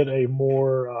 whether you get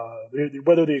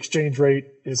whether the exchange rate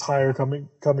is higher coming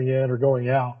in or going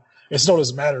out, it still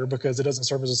doesn't matter, because it doesn't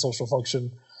serve as a social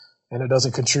function, and it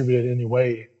doesn't contribute in any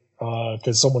way,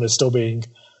 because someone is still being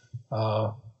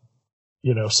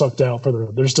sucked out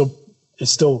you're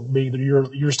still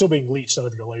being leached out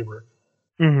of your labor.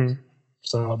 Mm-hmm.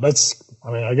 So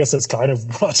I guess that's kind of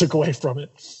what I took away from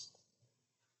it.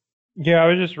 Yeah, I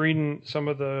was just reading some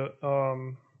of the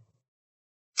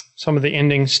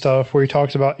ending stuff where he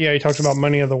talks about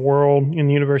money of the world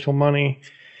and universal money.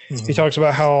 Mm-hmm. He talks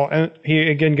about how, and he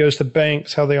again goes to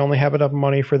banks, how they only have enough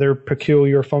money for their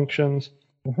peculiar functions.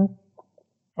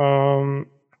 Mm-hmm.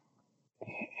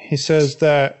 He says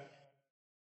that.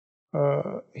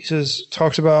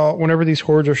 Talks about whenever these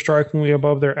hordes are strikingly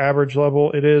above their average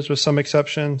level, it is, with some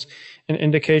exceptions, an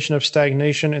indication of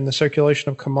stagnation in the circulation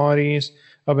of commodities,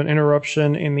 of an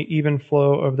interruption in the even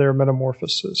flow of their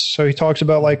metamorphosis. So he talks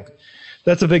about, like,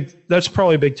 that's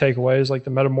probably a big takeaway, is like the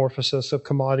metamorphosis of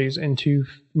commodities into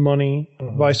money,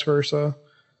 vice versa.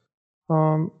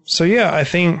 So yeah,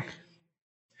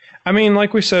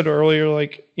 like we said earlier,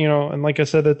 and like I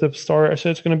said at the start, I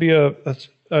said it's going to be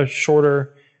a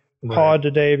shorter pod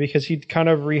today, because he kind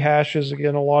of rehashes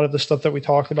again a lot of the stuff that we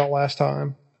talked about last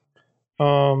time.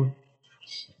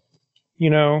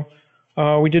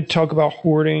 We did talk about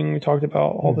hoarding. We talked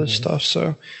about all this stuff.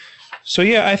 So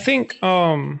yeah, I think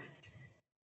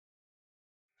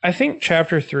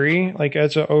chapter 3, like,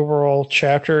 as an overall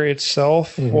chapter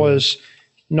itself, was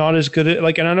not as good.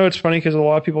 And I know it's funny because a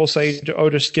lot of people say,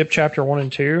 "Oh, just skip chapter 1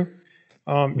 and 2."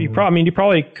 You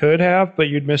probably could have, but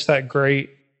you'd miss that great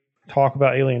talk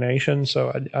about alienation.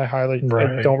 So I highly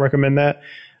don't recommend that.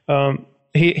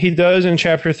 He does in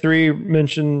chapter 3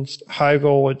 mentions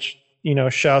Hegel, which,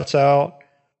 shouts out.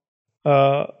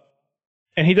 And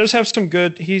he does have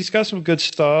he's got some good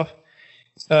stuff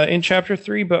in chapter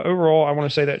 3, but overall I want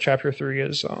to say that chapter 3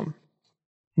 is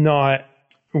not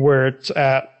where it's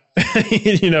at.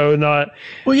 Not.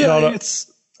 Well, yeah,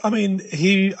 I mean,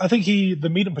 I think the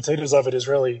meat and potatoes of it is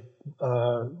really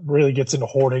gets into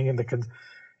hoarding and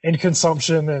and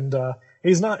consumption, and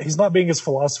he's not being as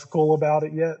philosophical about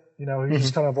it yet. You know, he's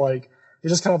just kind of like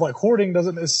hoarding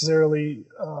doesn't necessarily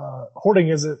hoarding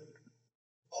is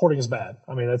bad.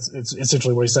 I mean, it's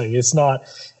essentially what he's saying. It's not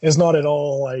at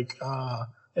all like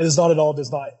does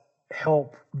not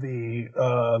help the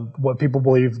what people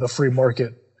believe the free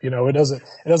market. You know, it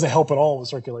doesn't help at all with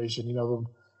circulation. You know,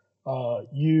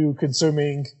 you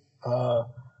consuming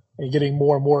and getting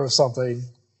more and more of something,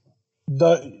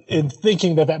 and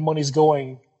thinking that money's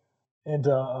going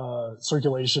into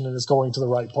circulation and it's going to the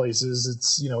right places.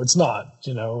 It's not.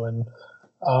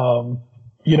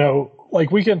 Like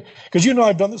we can, because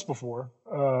I've done this before.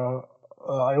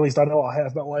 At least I know I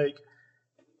have, but like,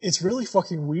 it's really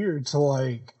fucking weird to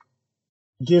like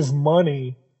give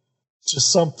money to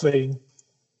something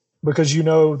because you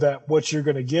know that what you're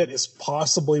going to get is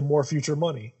possibly more future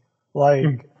money.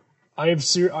 Like, I've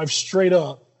straight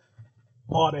up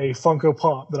bought a Funko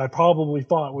Pop that I probably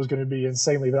thought was going to be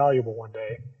insanely valuable one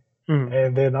day,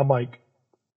 and then I'm like,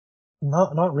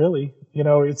 not really. You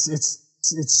know, it's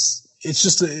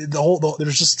just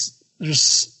there's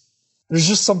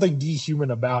just something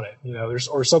dehuman about it. You know, there's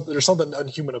something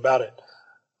unhuman about it,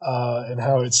 and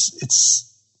how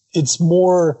it's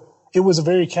more. It was a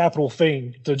very capital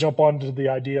thing to jump onto the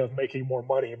idea of making more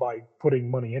money by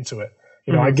putting money into it.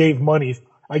 You know, I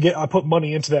put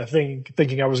money into that thing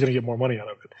thinking I was going to get more money out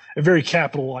of it. A very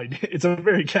capital idea. It's a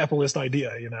very capitalist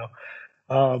idea, you know.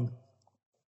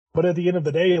 But at the end of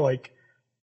the day, like,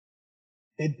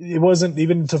 it wasn't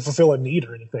even to fulfill a need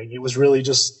or anything. It was really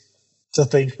just to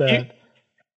think that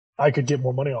I could get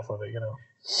more money off of it, you know.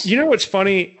 You know what's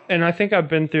funny, and I think I've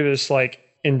been through this like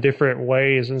in different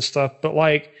ways and stuff, but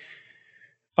like,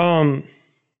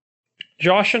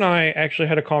 Josh and I actually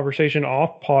had a conversation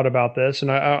off pod about this,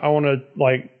 and I want to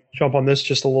like jump on this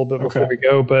just a little bit before we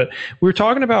go. But we were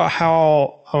talking about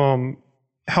how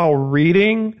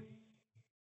reading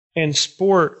and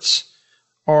sports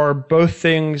are both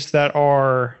things that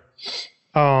are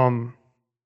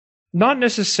not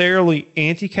necessarily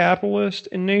anti-capitalist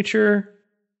in nature,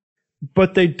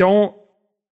 but they don't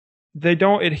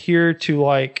adhere to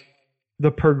like the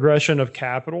progression of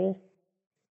capital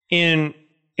in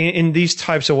these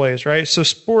types of ways, right? So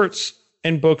sports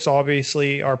and books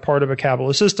obviously are part of a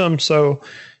capitalist system. So,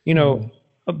 you know,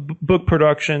 a book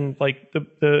production, like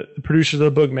the producer of the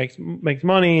book makes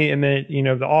money, and then, you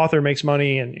know, the author makes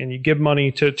money, and you give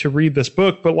money to read this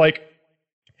book. But like,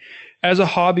 as a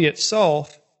hobby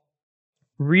itself,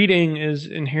 reading is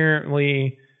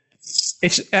inherently,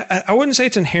 I wouldn't say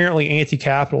it's inherently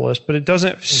anti-capitalist, but it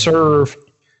doesn't serve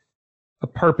a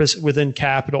purpose within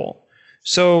capital.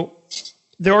 So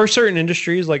there are certain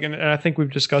industries, like, and I think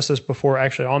we've discussed this before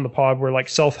actually on the pod, where like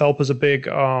self-help is a big,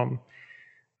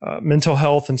 mental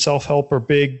health and self-help are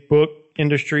big book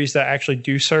industries that actually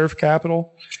do serve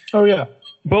capital. Oh yeah.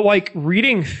 But like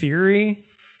reading theory,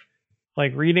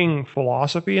 like reading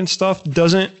philosophy and stuff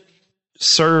doesn't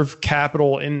serve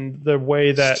capital in the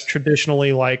way that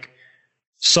traditionally like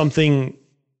something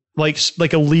like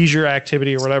a leisure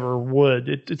activity or whatever would.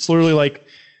 It's literally like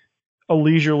a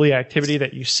leisurely activity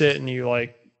that you sit and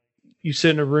you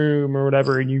sit in a room or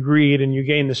whatever and you read and you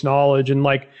gain this knowledge. And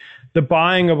like the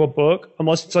buying of a book,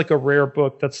 unless it's like a rare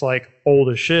book that's like old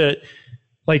as shit,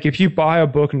 like if you buy a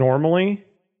book normally,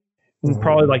 and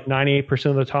probably like 98%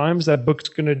 of the times that book's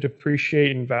going to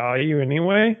depreciate in value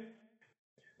anyway.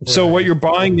 Right. So what you're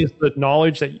buying is the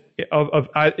knowledge that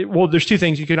well, there's two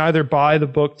things. You can either buy the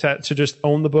book to just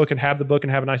own the book and have the book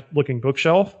and have a nice looking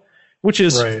bookshelf, which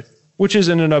is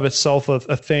in and of itself a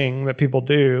thing that people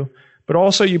do. But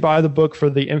also you buy the book for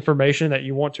the information that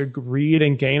you want to read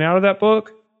and gain out of that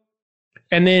book.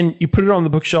 And then you put it on the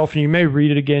bookshelf and you may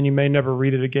read it again. You may never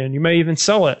read it again. You may even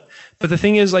sell it. But the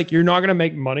thing is, like, you're not going to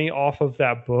make money off of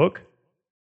that book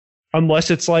unless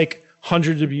it's like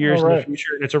hundreds of years in the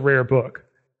future and it's a rare book.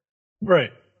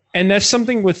 Right. And that's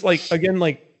something with like, again,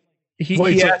 like,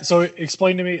 so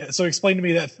explain to me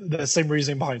that same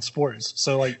reasoning behind sports.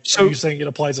 So like, are you saying it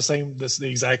applies the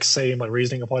exact same like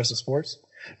reasoning applies to sports?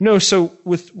 No, so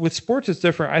with sports it's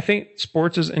different. I think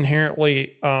sports is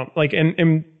inherently like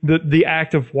in the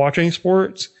act of watching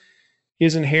sports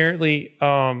is inherently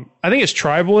I think it's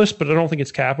tribalist, but I don't think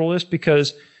it's capitalist,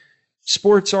 because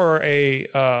sports are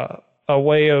a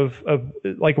way of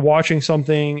like watching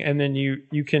something, and then you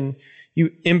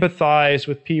empathize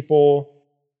with people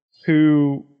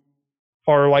who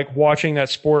are like watching that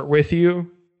sport with you,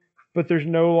 but there's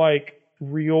no like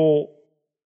real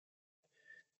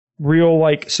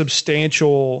like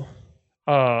substantial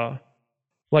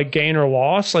like gain or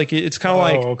loss. Like it's kind of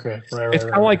like okay, it's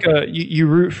kind of like you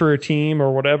root for a team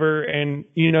or whatever, and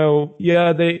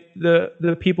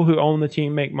the people who own the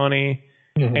team make money,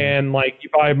 and like you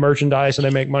buy merchandise and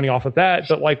they make money off of that.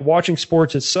 But like watching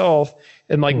sports itself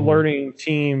and like learning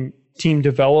team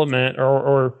development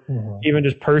or even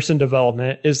just person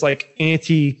development is like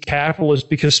anti-capitalist,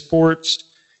 because sports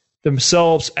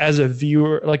themselves as a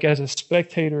viewer, like as a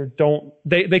spectator,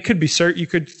 they could be you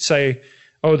could say,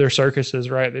 oh, they're circuses,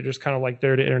 right? They're just kind of like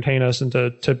there to entertain us and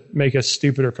to make us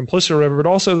stupid or complicit or whatever. But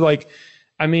also, like,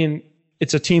 I mean,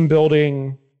 it's a team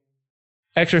building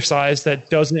exercise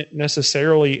that doesn't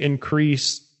necessarily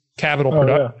increase capital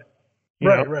production.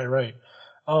 Yeah. Right.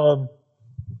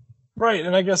 Right.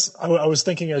 And I guess I was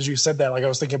thinking, as you said that, like I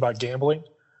was thinking about gambling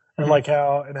and like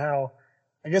how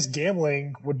I guess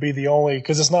gambling would be the only,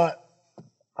 because it's not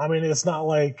capitalist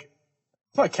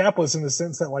in the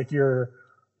sense that like you're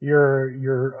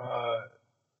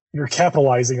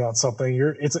capitalizing on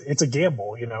something. It's a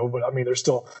gamble, but I mean, there's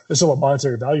still a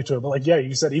monetary value to it. But like, yeah,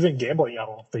 you said even gambling, I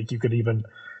don't think you couldn't even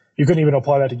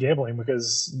apply that to gambling,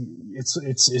 because it's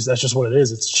that's just what it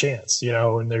is. It's chance,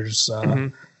 and there's,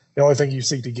 the only thing you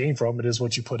seek to gain from it is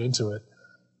what you put into it.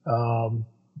 But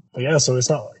yeah, so it's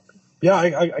not like, yeah,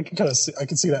 I can kind of see, I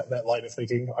can see that line of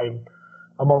thinking. I'm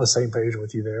on the same page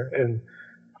with you there. And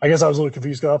I guess I was a little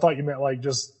confused because I thought you meant like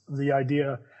just the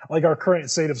idea, like our current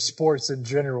state of sports in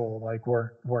general, like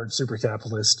weren't super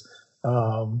capitalist.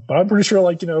 But I'm pretty sure,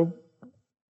 like, I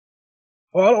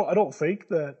don't think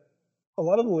that a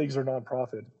lot of the leagues are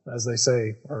nonprofit, as they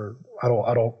say, or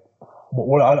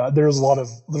there's a lot of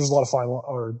fine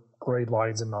or grade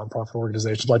lines in nonprofit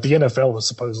organizations. Like the NFL is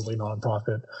supposedly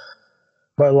nonprofit,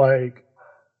 but like,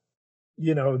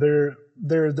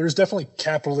 there's definitely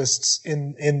capitalists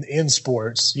in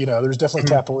sports. There's definitely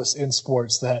capitalists in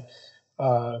sports that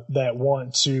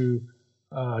want to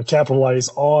capitalize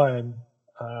on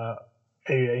a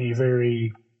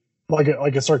very like a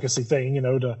circusy thing,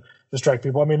 to distract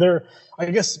people. I mean, I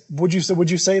guess would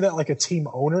you say that like a team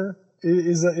owner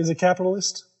is a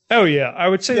capitalist? Oh yeah, I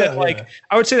would say that. Like,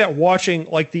 I would say that watching,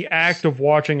 like, the act of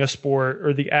watching a sport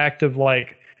or the act of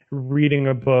like reading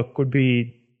a book would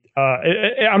be.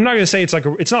 I'm not going to say it's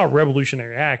not a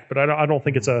revolutionary act, but I don't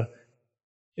think it's not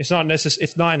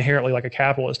inherently like a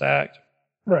capitalist act.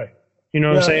 Right. You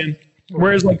know what I'm saying?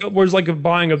 Whereas like a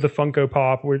buying of the Funko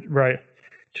Pop, right,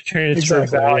 to transfer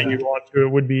value onto it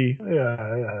would be.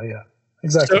 Yeah.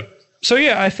 Exactly. So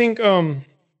yeah, I think I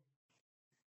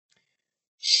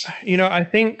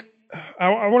think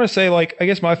I want to say, like, I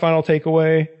guess my final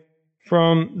takeaway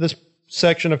from this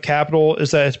section of Capital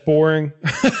is that it's boring.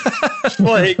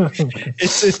 Like,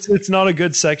 it's not a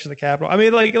good section of Capital. I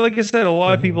mean, like I said, a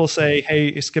lot of people say,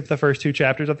 hey, skip the first two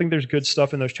chapters. I think there's good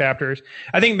stuff in those chapters.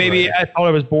 I think maybe I thought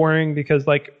it was boring because,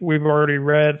 like, we've already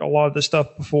read a lot of this stuff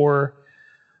before.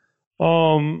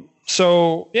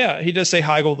 So yeah, he does say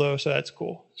Heigl though, so that's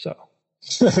cool. So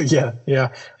yeah.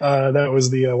 That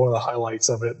was the one of the highlights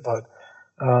of it. But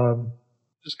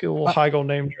just get a little Heigl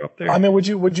name drop there. I mean, would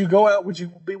you go out? Would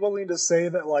you be willing to say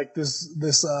that, like,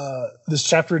 this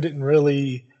chapter didn't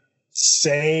really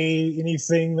say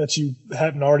anything that you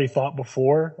hadn't already thought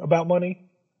before about money?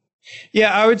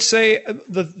 Yeah, I would say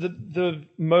the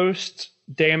most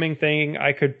damning thing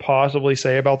I could possibly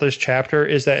say about this chapter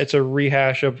is that it's a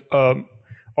rehash of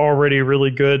already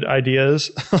really good ideas,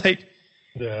 like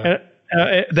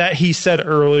that he said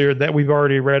earlier that we've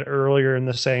already read earlier in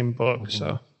the same book.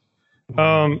 So.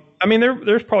 I mean,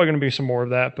 there's probably going to be some more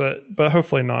of that, but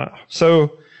hopefully not.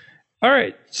 So, all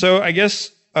right. So I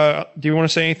guess, do you want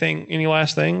to say any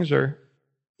last things or?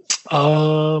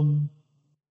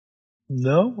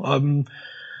 No.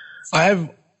 I have,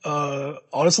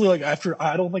 honestly, like, I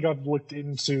don't think I've looked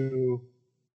into,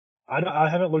 I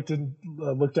haven't looked at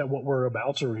what we're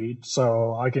about to read.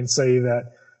 So I can say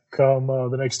that come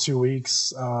the next 2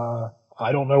 weeks,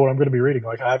 I don't know what I'm going to be reading.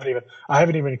 Like, I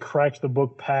haven't even cracked the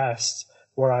book past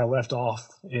where I left off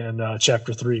in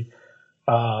chapter 3.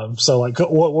 So, like,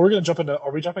 we're going to jump into.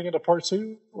 Are we jumping into part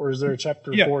 2, or is there a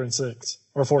chapter 4 and 6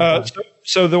 or 4 and 5?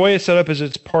 So the way it's set up is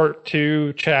it's part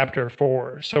 2, chapter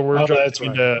 4. So we're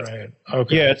jumping into. Right.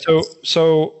 Okay. Yeah.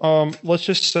 So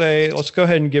let's go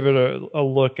ahead and give it a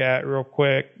look at real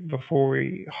quick before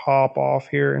we hop off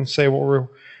here and say what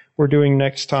we're doing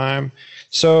next time.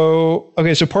 So,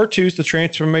 okay, so part 2 is the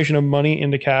transformation of money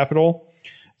into capital.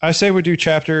 I say we do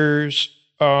chapters.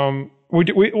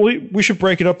 We should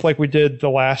break it up like we did the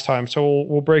last time. So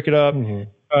we'll break it up.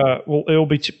 It'll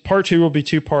be part 2 will be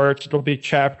 2 parts. It'll be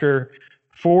chapter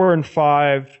 4 and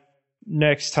 5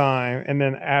 next time, and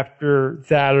then after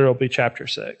that it'll be chapter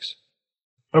 6.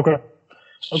 Okay.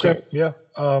 Okay, yeah.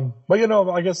 But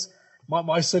I guess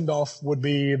my send off would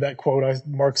be that quote,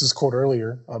 Marx's quote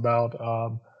earlier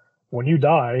about when you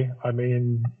die. I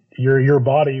mean, your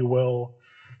body will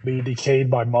be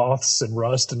decayed by moths and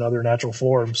rust and other natural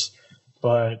forms,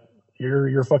 but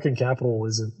your fucking capital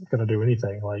isn't going to do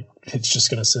anything. Like, it's just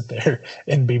going to sit there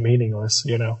and be meaningless,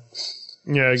 Yeah,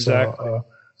 exactly.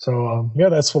 Yeah,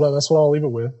 that's what I'll leave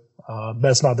it with.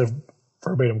 That's not the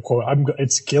verbatim quote.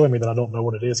 It's killing me that I don't know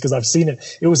what it is because I've seen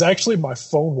it. It was actually my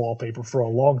phone wallpaper for a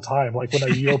long time. Like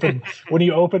when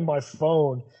you open my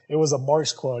phone, it was a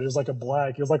Marx quote. It was like a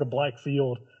black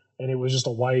field, and it was just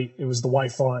the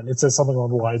white font. It says something along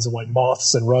the lines of like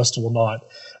moths and rust will not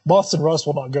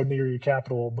go near your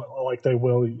capital, but they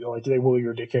will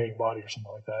your decaying body or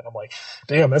something like that. And I'm like,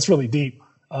 damn, that's really deep.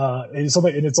 And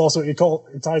something, and it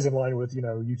ties in line with,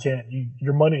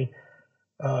 your money.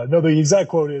 No, the exact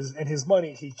quote is, and his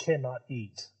money he cannot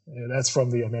eat. And that's from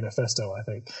the manifesto, I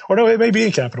think. Or no, it may be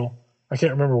in Capital. I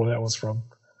can't remember where that was from.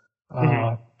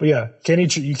 But yeah,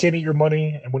 you can't eat your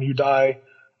money, and when you die,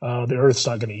 the earth's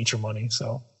not going to eat your money.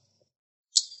 So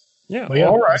yeah,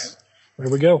 all right. There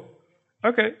we go.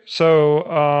 Okay,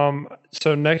 so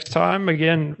next time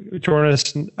again, join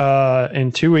us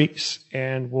in 2 weeks,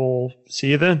 and we'll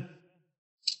see you then.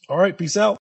 All right, peace out.